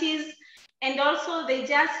summits, and also they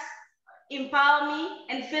just empower me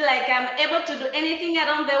and feel like I'm able to do anything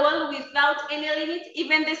around the world without any limit.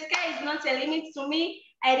 Even the sky is not a limit to me.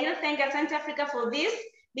 I really thank Asante Africa for this,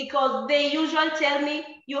 because they usually tell me,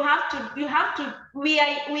 we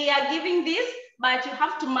are giving this, but you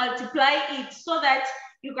have to multiply it so that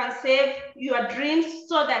you can save your dreams,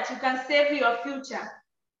 so that you can save your future.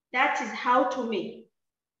 That is how to me.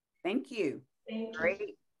 Thank you. Thank you.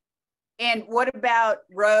 Great. And what about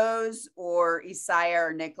Rose or Isaiah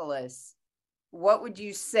or Nicholas? What would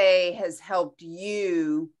you say has helped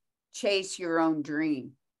you chase your own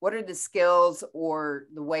dream? What are the skills or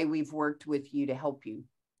the way we've worked with you to help you,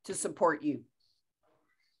 to support you?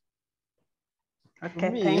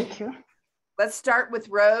 Okay, thank you. Let's start with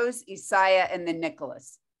Rose, Isaiah, and then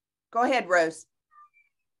Nicholas. Go ahead, Rose.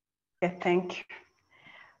 Okay, thank you.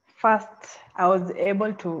 First, I was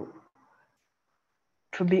able to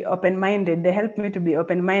be open-minded. They helped me to be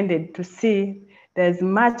open-minded, to see there's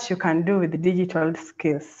much you can do with digital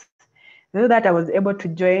skills. So that I was able to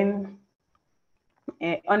join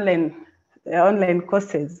online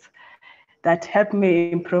courses that helped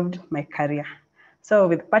me improve my career. So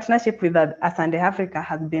with partnership with Asante Africa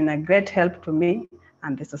has been a great help to me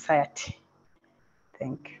and the society.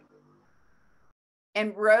 Thank you.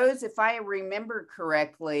 And Rose, if I remember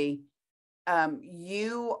correctly,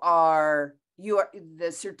 you are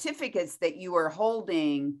the certificates that you are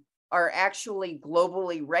holding are actually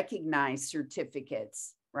globally recognized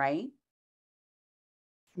certificates, right?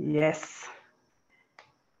 Yes.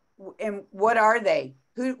 And what are they?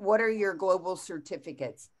 What are your global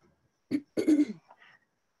certificates?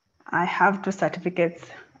 I have 2 certificates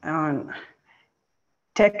on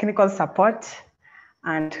technical support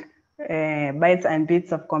and bytes and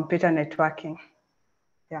bits of computer networking.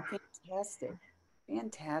 Yeah. Fantastic.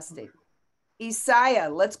 Fantastic. Isaiah,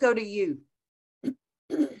 let's go to you.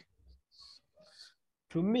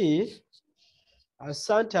 To me,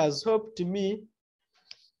 Asante has helped me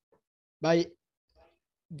by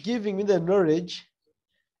giving me the knowledge.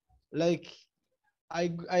 Like I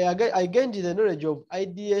gained the knowledge of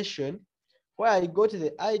ideation, where I got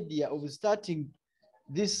the idea of starting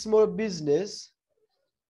this small business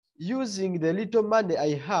using the little money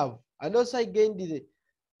I have. And also I gained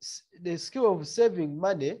the skill of saving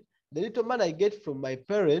money, the little money I get from my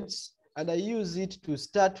parents, and I use it to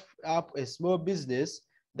start up a small business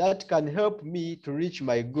that can help me to reach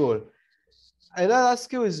my goal. Another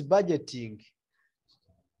skill is budgeting.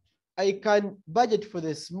 I can budget for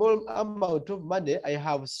the small amount of money I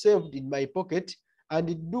have saved in my pocket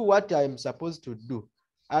and do what I am supposed to do.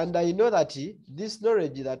 And I know that this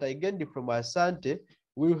knowledge that I gained from Asante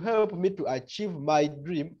will help me to achieve my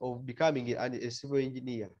dream of becoming a civil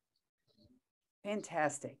engineer.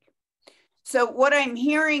 Fantastic. So what I'm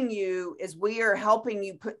hearing you is we are helping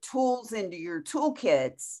you put tools into your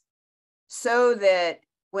toolkits so that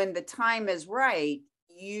when the time is right,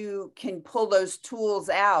 you can pull those tools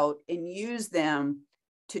out and use them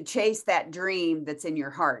to chase that dream that's in your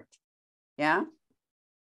heart. Yeah?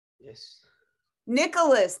 Yes.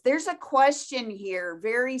 Nicholas, there's a question here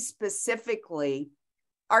very specifically.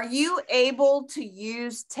 Are you able to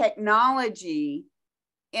use technology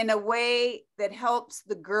in a way that helps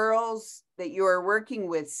the girls that you are working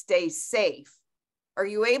with stay safe? Are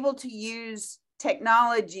you able to use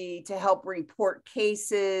technology to help report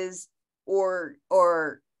cases or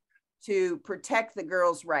to protect the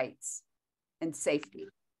girls' rights and safety?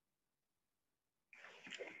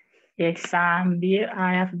 Yes, I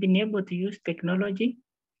have been able to use technology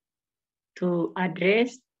to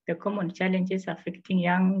address the common challenges affecting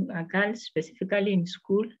young girls, specifically in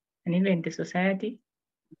school and even in the society.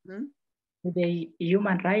 Mm-hmm. The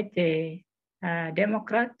human rights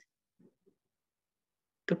Democrat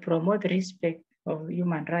to promote respect of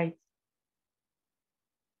human rights.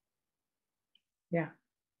 Yeah.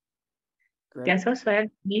 Great. It has also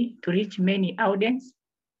helped me to reach many audience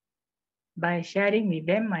by sharing with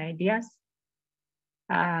them my ideas,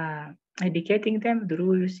 educating them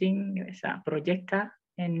through using a projector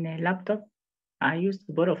and a laptop I used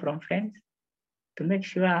to borrow from friends to make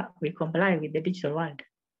sure we comply with the digital world.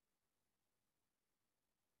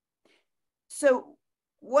 So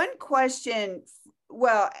one question,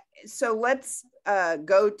 well, so let's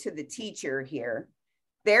go to the teacher here.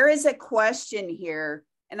 There is a question here,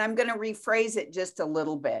 and I'm going to rephrase it just a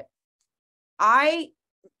little bit.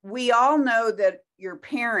 We all know that your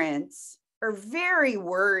parents are very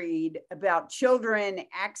worried about children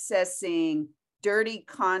accessing dirty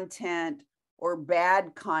content or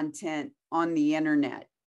bad content on the internet.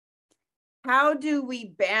 How do we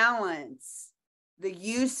balance the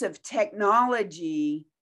use of technology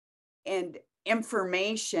and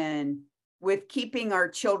information with keeping our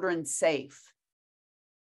children safe?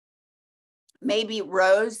 Maybe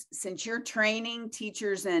Rose, since you're training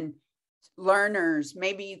teachers and learners,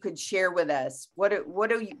 maybe you could share with us what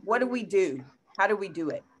do we do? How do we do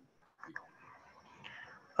it?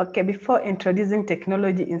 Okay, before introducing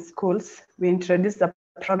technology in schools, we introduced a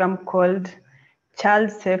program called Child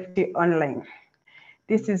Safety Online.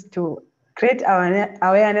 This is to create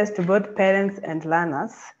awareness to both parents and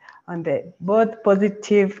learners on the both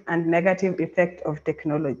positive and negative effect of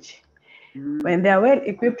technology. When they are well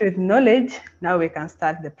equipped with knowledge, now we can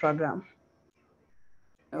start the program.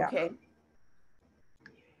 Okay. Yeah.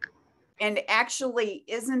 And actually,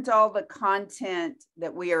 isn't all the content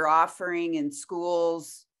that we are offering in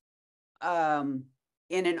schools in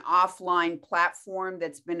an offline platform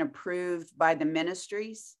that's been approved by the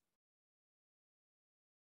ministries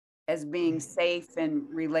as being safe and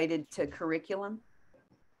related to curriculum?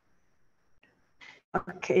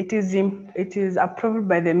 Okay, it is approved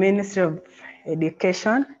by the Ministry of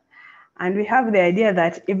Education, and we have the idea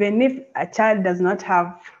that even if a child does not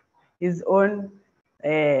have his own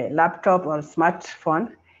laptop or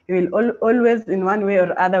smartphone, he will always, in one way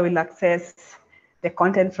or other, will access the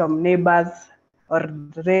content from neighbors or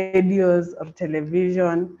radios or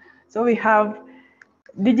television. So we have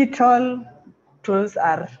digital tools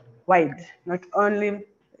are wide, not only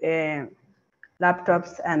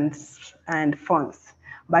laptops and phones,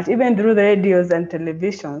 but even through the radios and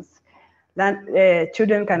televisions,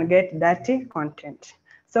 children can get dirty content.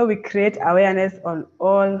 So we create awareness on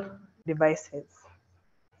all devices.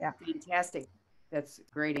 Yeah. Fantastic. That's a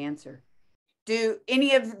great answer. Do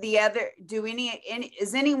any of the other,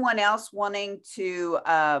 is anyone else wanting to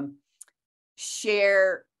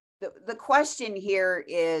share? The question here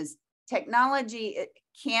is, technology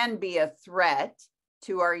can be a threat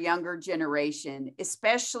to our younger generation,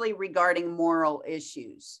 especially regarding moral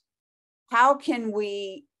issues. How can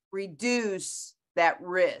we reduce that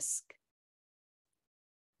risk?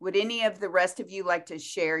 Would any of the rest of you like to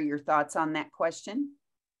share your thoughts on that question?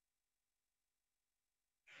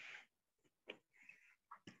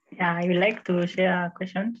 Yeah, I would like to share a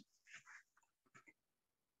question.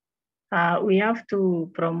 We have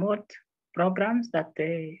to promote programs that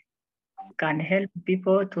can help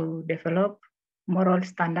people to develop moral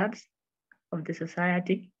standards of the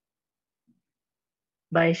society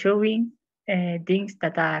by showing things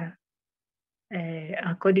that are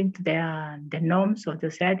according to the norms of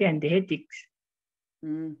the society and the ethics.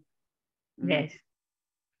 Yes.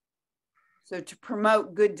 So to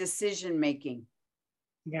promote good decision making.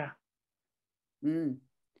 Yeah.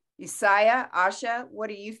 Isaiah, Asha, what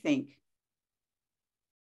do you think?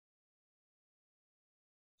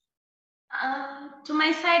 To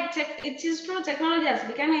my side, it is true technology has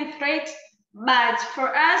become a threat, but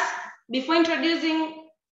for us, before introducing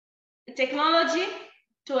technology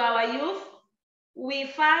to our youth, we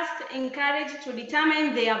first encourage to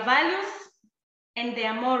determine their values and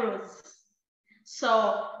their morals.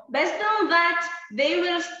 So based on that, they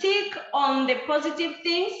will stick on the positive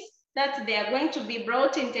things that they are going to be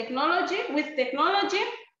brought in technology, with technology.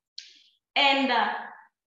 And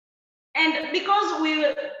because we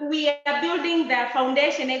are building the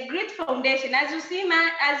foundation, a great foundation. As you see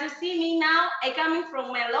me now, I coming from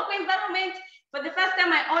a local environment. For the first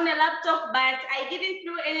time, I own a laptop, but I didn't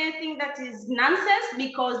do anything that is nonsense,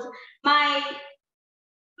 because my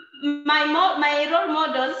role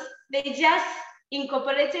models, they just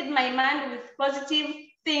incorporated my mind with positive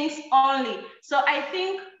things only. So I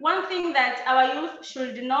think one thing that our youth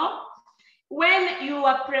should know, when you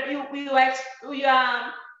are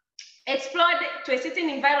explored to a certain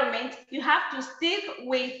environment, you have to stick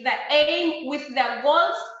with the aim, with the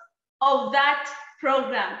goals of that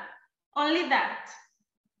program. Only that.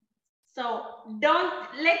 So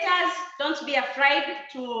don't be afraid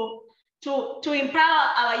to empower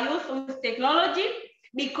our youth with technology,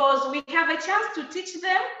 because we have a chance to teach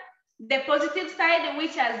them the positive side,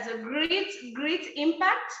 which has a great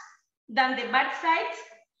impact, than the bad side,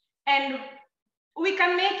 and we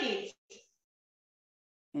can make it.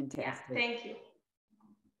 Fantastic. Yeah, thank you.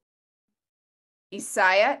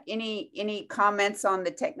 Isaiah, any comments on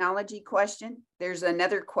the technology question? There's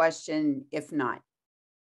another question if not.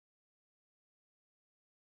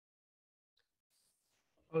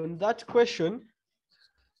 On that question,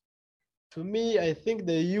 to me, I think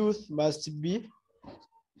the youth must be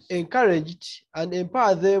encouraged and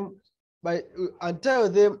empower them and tell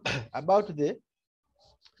them about the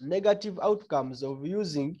negative outcomes of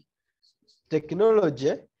using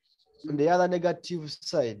technology on the other negative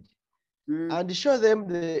side, and show them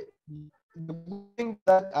the things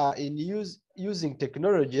that are in using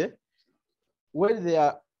technology, when they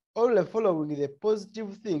are only following the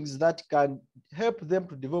positive things that can help them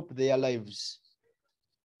to develop their lives.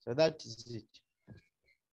 So that is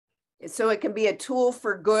it. So it can be a tool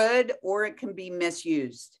for good, or it can be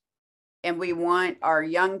misused. And we want our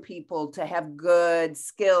young people to have good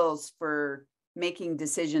skills for making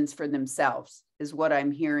decisions for themselves, is what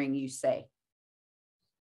I'm hearing you say.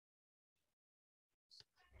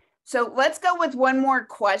 So let's go with one more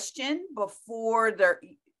question before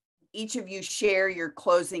each of you share your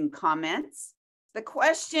closing comments. The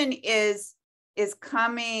question is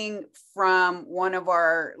coming from one of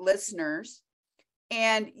our listeners,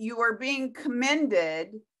 and you are being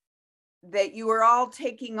commended that you are all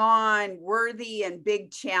taking on worthy and big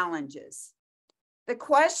challenges. The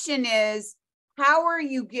question is, how are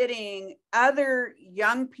you getting other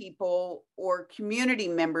young people or community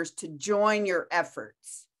members to join your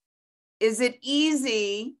efforts? Is it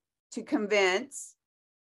easy to convince?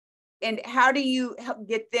 And how do you help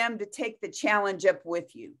get them to take the challenge up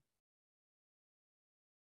with you?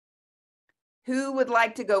 Who would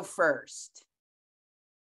like to go first?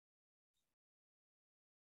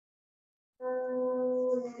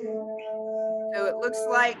 So it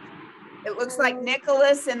looks like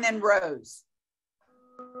Nicholas and then Rose.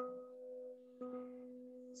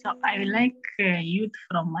 So I would like youth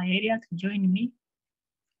from my area to join me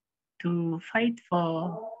to fight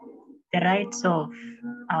for the rights of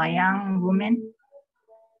our young women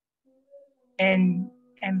and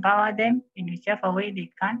empower them in whichever way they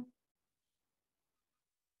can.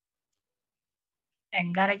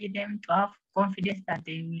 Encourage them to have confidence that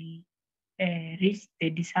they will reach the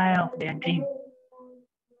desire of their dream.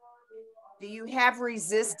 Do you have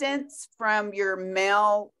resistance from your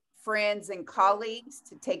male friends and colleagues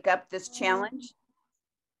to take up this challenge?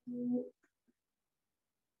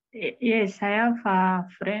 Yes, I have a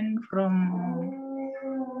friend from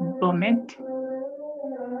Bomet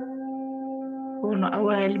who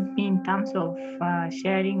help me in terms of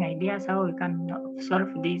sharing ideas how we can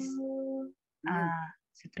solve this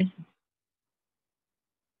situation.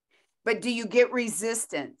 But do you get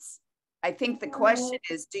resistance? I think the question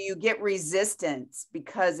is, do you get resistance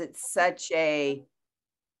because it's such a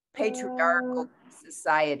patriarchal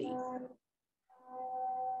society?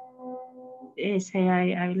 Yes,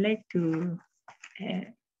 I would like to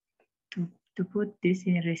put this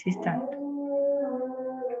in resistance.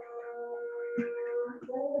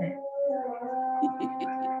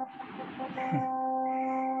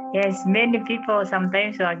 Yes, many people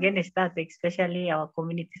sometimes are against that, especially our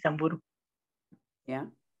community, Samburu. Yeah.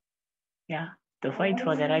 Yeah, to fight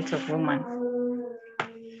for the rights of women.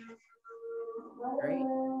 Great.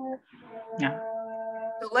 Yeah.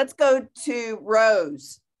 So let's go to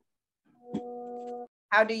Rose.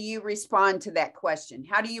 How do you respond to that question?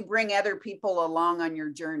 How do you bring other people along on your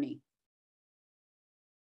journey?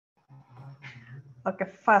 Okay,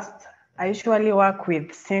 first, I usually work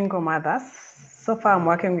with single mothers. So far, I'm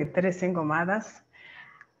working with 3 single mothers.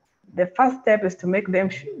 The first step is to make them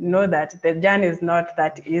know that the journey is not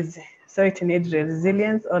that easy. So it needs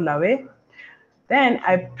resilience all the way. Then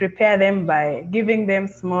I prepare them by giving them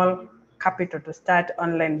small capital to start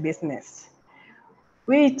online business,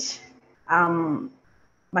 which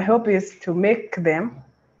my hope is to make them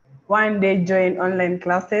one day join online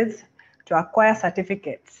classes to acquire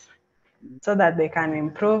certificates so that they can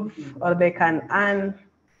improve or they can earn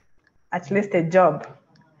at least a job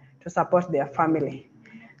to support their family.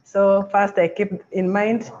 So first I keep in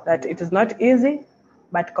mind that it is not easy,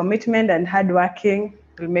 but commitment and hard working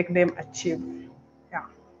will make them achieve. Yeah.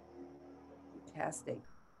 Fantastic.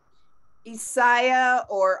 Isaiah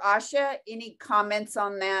or Asha, any comments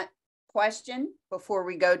on that question before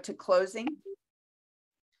we go to closing?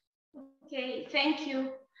 Okay, thank you.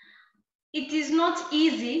 It is not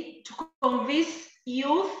easy to convince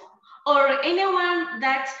youth or anyone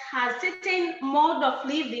that has certain mode of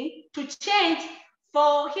living to change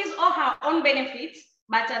for his or her own benefits.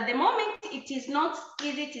 But at the moment, it is not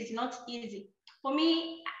easy. It is not easy. For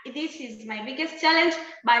me, this is my biggest challenge.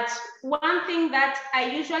 But one thing that I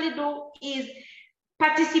usually do is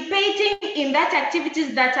participating in that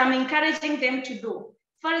activities that I'm encouraging them to do.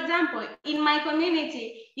 For example, in my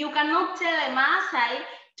community, you cannot tell a Maasai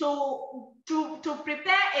to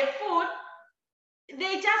prepare a food.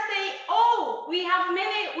 They just say, oh, we have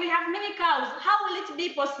many cows. How will it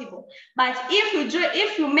be possible? But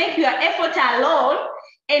if you make your effort alone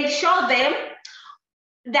and show them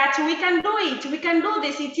that we can do it, we can do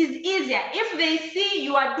this, it is easier. If they see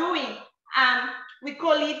you are doing, we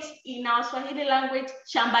call it in our Swahili language,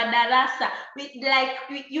 shamba darasa.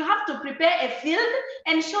 You have to prepare a field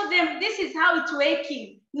and show them this is how it's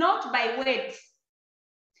working, not by words.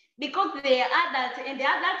 Because they are adults and the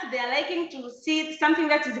adults, they are liking to see something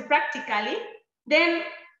that is practically, then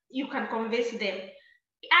you can convince them.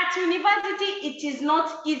 At university, it is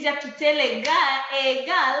not easier to tell a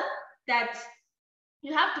girl that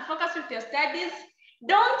you have to focus with your studies.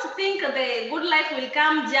 Don't think the good life will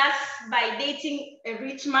come just by dating a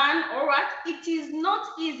rich man or what. It is not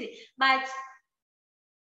easy, but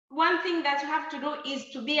one thing that you have to do is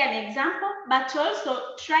to be an example, but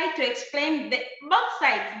also try to explain both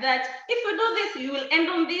sides, that if you do this, you will end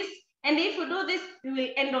on this, and if you do this, you will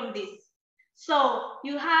end on this. So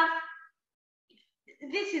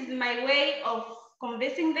this is my way of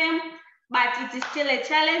convincing them, but it is still a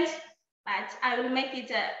challenge, but I will make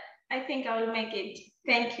it, I think I will make it.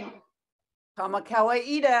 Thank you. Kama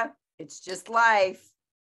kawaida, it's just life.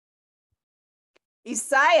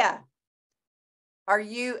 Isaiah,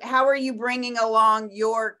 how are you bringing along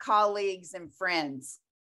your colleagues and friends?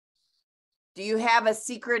 Do you have a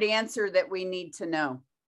secret answer that we need to know?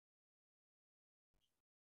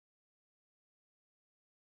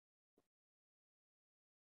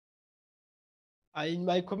 In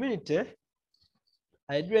my community,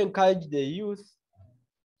 I do encourage the youth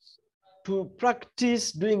to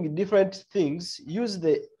practice doing different things, use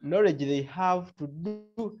the knowledge they have to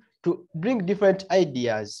bring different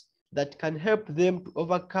ideas that can help them to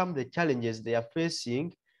overcome the challenges they are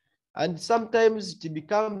facing. And sometimes it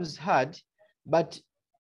becomes hard, but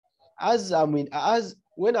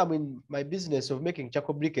when I'm in my business of making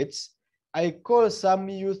charcoal briquettes, I call some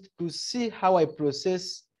youth to see how I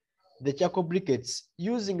process the charcoal briquettes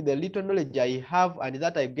using the little knowledge I have and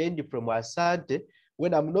that I gained from Asante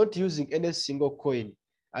when I'm not using any single coin,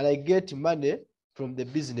 and I get money from the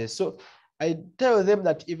business. So I tell them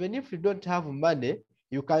that even if you don't have money,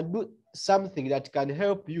 you can do something that can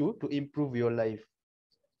help you to improve your life.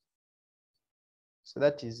 So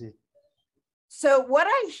that is it. So what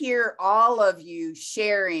I hear all of you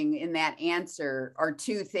sharing in that answer are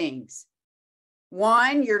two things.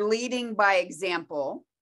 One, you're leading by example.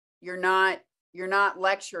 You're not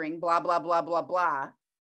lecturing, blah, blah, blah, blah, blah.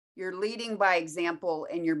 You're leading by example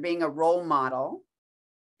and you're being a role model.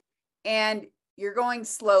 And you're going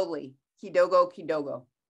slowly, kidogo, kidogo.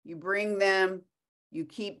 You bring them, you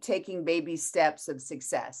keep taking baby steps of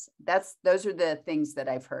success. Those are the things that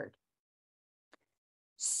I've heard.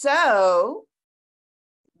 So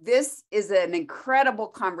this is an incredible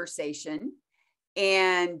conversation.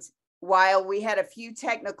 And while we had a few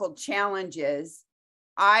technical challenges,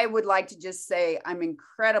 I would like to just say I'm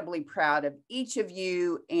incredibly proud of each of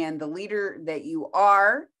you and the leader that you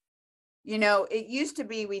are. You know, it used to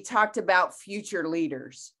be we talked about future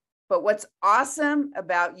leaders, but what's awesome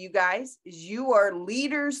about you guys is you are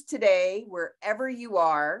leaders today, wherever you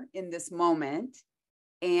are in this moment.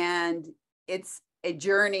 And it's a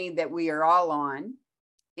journey that we are all on.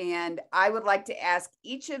 And I would like to ask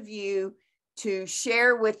each of you to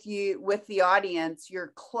share with the audience,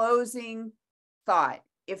 your closing thought.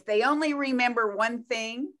 If they only remember one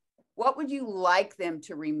thing, what would you like them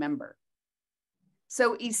to remember?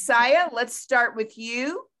 So Isaiah, let's start with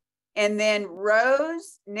you, and then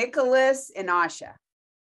Rose, Nicholas, and Asha.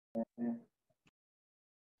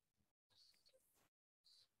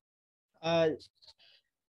 To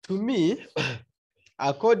me,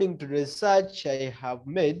 according to research I have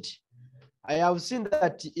made, I have seen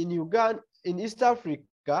that in Uganda, in East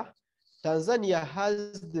Africa, Tanzania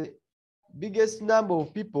has the biggest number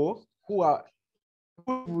of people who are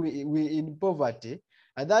in poverty,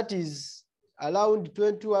 and that is around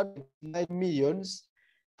 21.9 millions,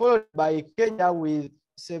 followed by Kenya with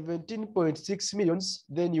 17.6 millions,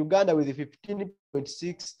 then Uganda with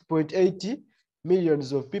 15.6.80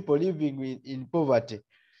 millions of people living in poverty.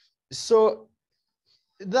 So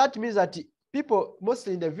that means that people,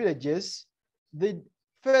 mostly in the villages, they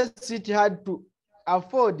first it had to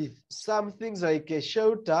afford some things like a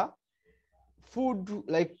shelter, food,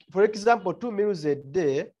 like for example, 2 meals a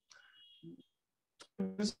day,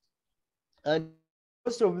 and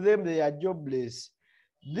most of them, they are jobless.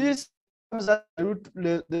 This comes as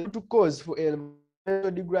the root cause for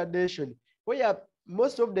environmental degradation, where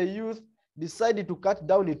most of the youth decided to cut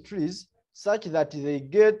down the trees such that they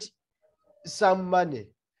get some money.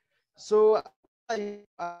 So what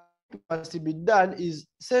must be done is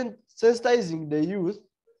sensitizing the youth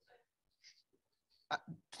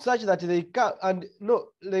such that they can, and no,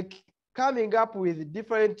 like coming up with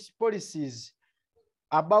different policies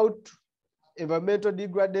about environmental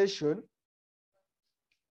degradation,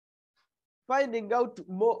 finding out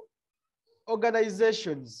more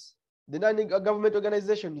organizations, the non-government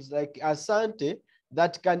organizations like Asante,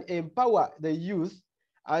 that can empower the youth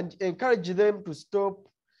and encourage them to stop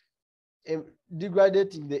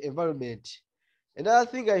degrading the environment. Another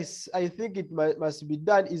thing I think it must be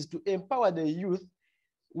done is to empower the youth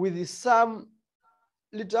with some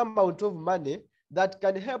little amount of money that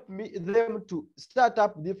can help them to start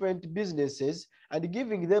up different businesses, and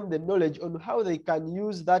giving them the knowledge on how they can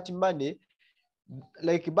use that money,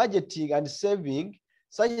 like budgeting and saving,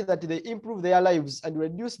 such that they improve their lives and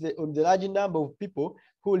reduce the large number of people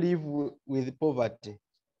who live with poverty.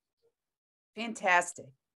 Fantastic.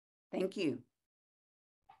 Thank you.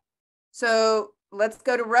 So let's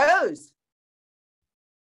go to Rose.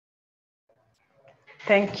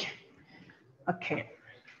 Thank you. Okay.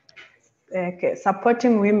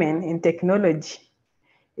 Supporting women in technology.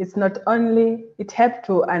 It's not only, it helps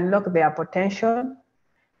to unlock their potential,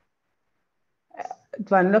 it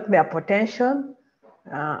can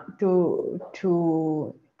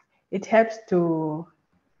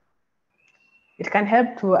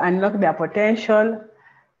help to unlock their potential,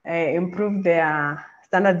 improve their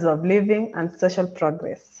standards of living and social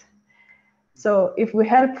progress. So if we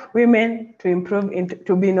help women to improve,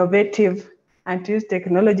 to be innovative and to use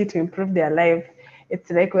technology to improve their life,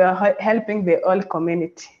 it's like we are helping the whole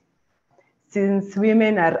community, since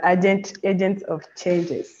women are agents of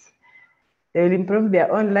changes. They will improve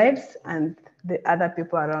their own lives and the other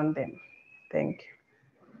people around them. Thank you.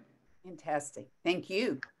 Fantastic. Thank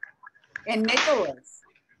you. And Nicholas.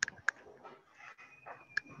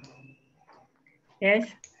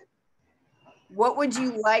 Yes. What would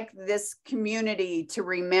you like this community to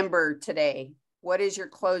remember today? What is your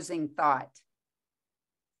closing thought?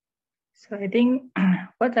 So I think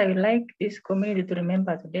what I would like this community to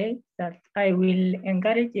remember today is that I will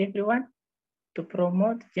encourage everyone to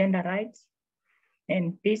promote gender rights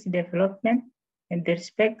and peace development and the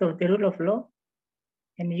respect of the rule of law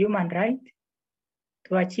and human rights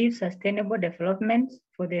to achieve sustainable development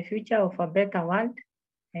for the future of a better world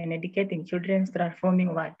and educating children's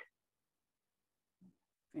transforming world.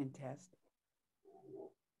 Fantastic.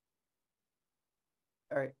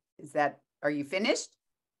 All right, are you finished?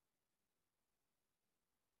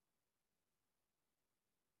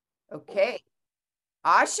 Okay.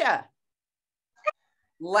 Asha,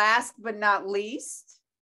 last but not least.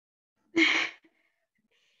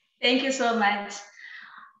 Thank you so much.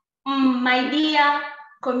 My dear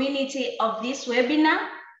community of this webinar,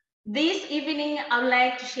 this evening I would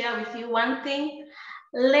like to share with you one thing.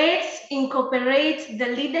 Let's incorporate the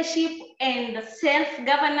leadership and the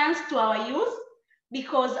self-governance to our youth,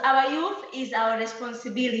 because our youth is our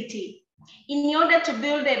responsibility. In order to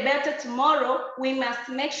build a better tomorrow, we must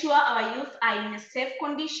make sure our youth are in a safe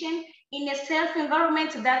condition, in a safe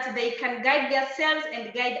environment that they can guide themselves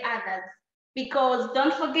and guide others. Because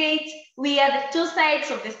don't forget, we are the two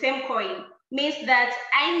sides of the same coin. Means that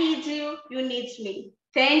I need you, you need me.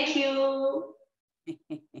 Thank you.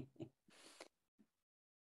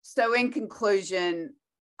 So in conclusion,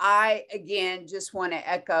 I, again, just want to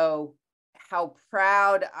echo how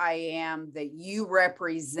proud I am that you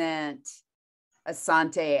represent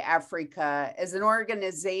Asante Africa as an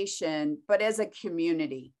organization, but as a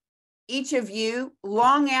community. Each of you,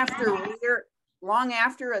 long after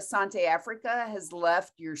Asante Africa has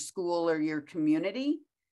left your school or your community,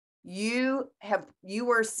 you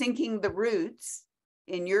are sinking the roots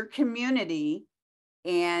in your community,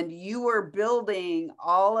 and you are building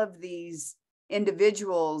all of these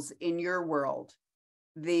individuals in your world.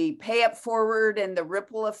 The pay it forward and the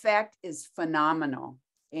ripple effect is phenomenal.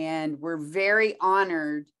 And we're very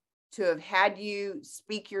honored to have had you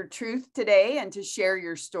speak your truth today and to share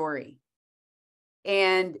your story.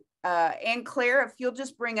 And Claire, if you'll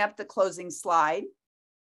just bring up the closing slide.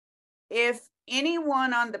 If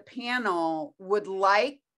anyone on the panel would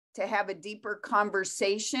like to have a deeper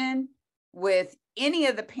conversation with any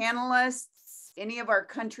of the panelists, any of our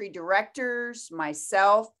country directors,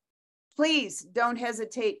 myself, please don't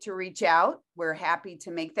hesitate to reach out. We're happy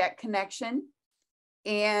to make that connection.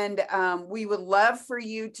 And we would love for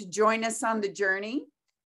you to join us on the journey.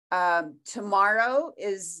 Tomorrow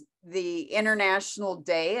is the International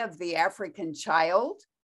Day of the African Child.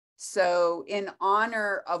 So in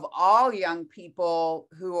honor of all young people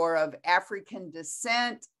who are of African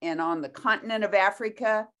descent and on the continent of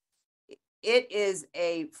Africa, it is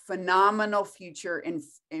a phenomenal future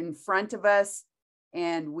in front of us,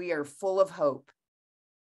 and we are full of hope.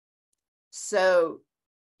 So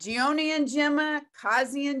Gioni and Gemma,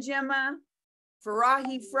 Kazi and Gemma,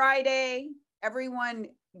 Farahi Friday, everyone,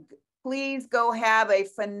 please go have a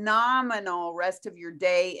phenomenal rest of your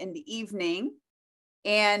day and evening.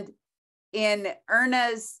 And in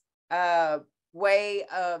Erna's way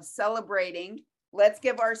of celebrating, let's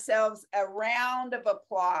give ourselves a round of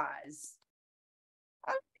applause.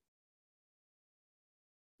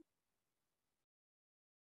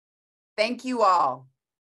 Thank you all.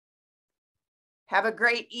 Have a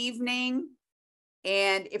great evening.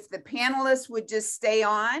 And if the panelists would just stay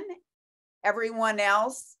on, everyone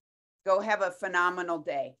else, go have a phenomenal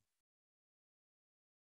day.